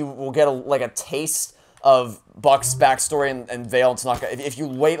enough, you will get a taste of Buck's backstory and Vale. It's not. If you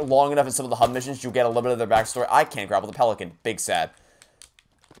wait long enough in some of the hub missions, you'll get a little bit of their backstory. I can't grapple the Pelican. Big sad.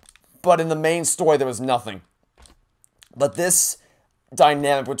 But in the main story, there was nothing. But this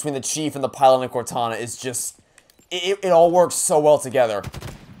dynamic between the Chief and the pilot and Cortana is just... It all works so well together.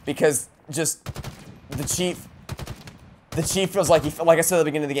 Because just... The Chief feels like like I said at the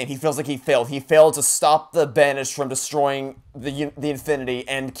beginning of the game, he feels like he failed. He failed to stop the Banished from destroying the Infinity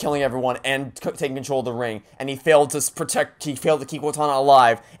and killing everyone and taking control of the ring. And he failed to he failed to keep Cortana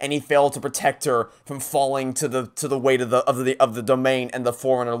alive, and he failed to protect her from falling to the weight of the domain and the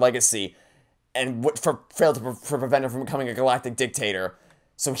Forerunner legacy, and failed to prevent her from becoming a galactic dictator.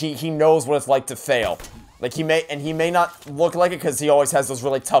 So he knows what it's like to fail. Like he may not look like it because he always has those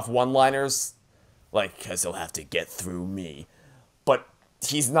really tough one-liners. Like, because he'll have to get through me. But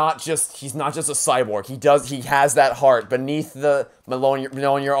he's not just a cyborg. He has that heart. Beneath the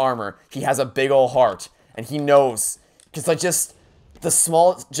knowing your armor, he has a big ol' heart. And he knows. Because, like, just the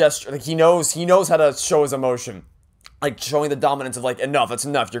small gesture, like, he knows how to show his emotion. Like, showing the dominance of, like, enough, that's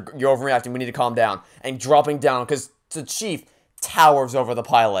enough. You're overreacting, we need to calm down. And dropping down, because the Chief towers over the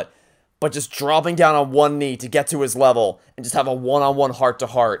pilot. But just dropping down on one knee to get to his level, and just have a one-on-one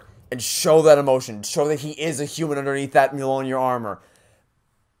heart-to-heart. And show that emotion. Show that he is a human underneath that Mjolnir armor.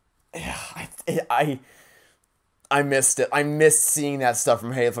 I missed it. I missed seeing that stuff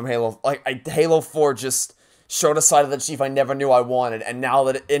from Halo. Like, Halo 4 just showed a side of the Chief I never knew I wanted. And now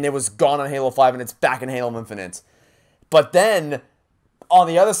that it was gone on Halo 5 and it's back in Halo Infinite. But then, on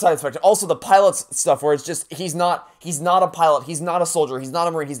the other side of the spectrum, also the pilot's stuff where it's just, he's not a pilot, he's not a soldier, he's not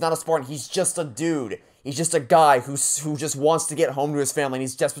a Marine, he's not a Spartan, he's just a dude. He's just a guy who just wants to get home to his family, and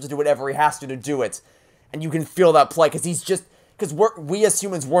he's desperate to do whatever he has to do it. And you can feel that play, because because we as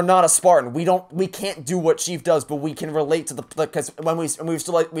humans, we're not a Spartan. We can't do what Chief does, but we can relate to because when we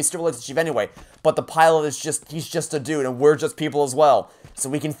still relate to Chief anyway. But the pilot is he's just a dude, and we're just people as well. So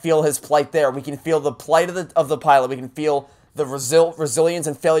we can feel his plight there. We can feel the plight of the pilot. We can feel the resilience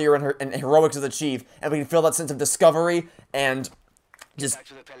and failure and heroics of the Chief, and we can feel that sense of discovery and just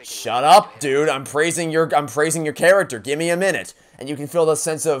shut up, dude. I'm praising your character. Give me a minute. And you can feel the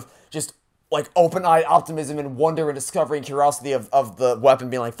sense of just like open-eyed optimism and wonder and discovery and curiosity of the weapon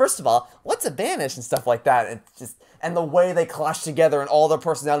being like, first of all, what's a Banished and stuff like that, and the way they clash together and all their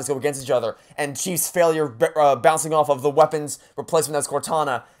personalities go against each other, and Chief's failure bouncing off of the weapon's replacement as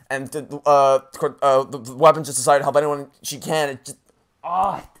Cortana, and the weapon just decided to help anyone she can. It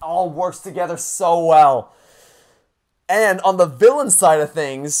all works together so well. And on the villain side of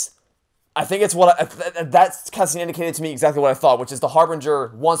things, I think it's that's cutscene indicated to me exactly what I thought, which is the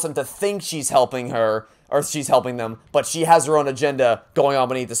Harbinger wants them to think she's helping her, or she's helping them, but she has her own agenda going on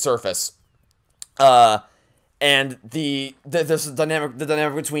beneath the surface. And the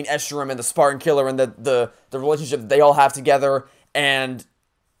dynamic between Escharum and the Spartan Killer and the relationship that they all have together, and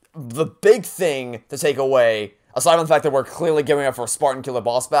the big thing to take away, aside from the fact that we're clearly gearing up for a Spartan Killer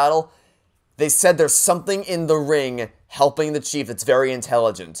boss battle, they said there's something in the ring helping the Chief that's very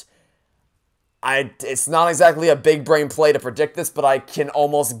intelligent. It's not exactly a big brain play to predict this, but I can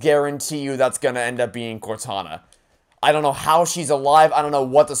almost guarantee you that's going to end up being Cortana. I don't know how she's alive. I don't know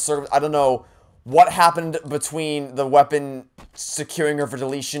what I don't know what happened between the weapon securing her for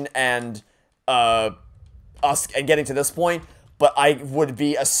deletion and us and getting to this point, but I would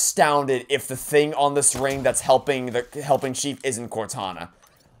be astounded if the thing on this ring that's helping Chief isn't Cortana.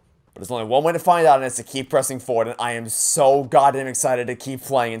 But there's only one way to find out, and it's to keep pressing forward, and I am so goddamn excited to keep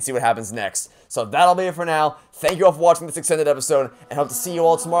playing and see what happens next. So that'll be it for now. Thank you all for watching this extended episode, and hope to see you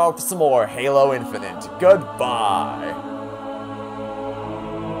all tomorrow for some more Halo Infinite. Goodbye!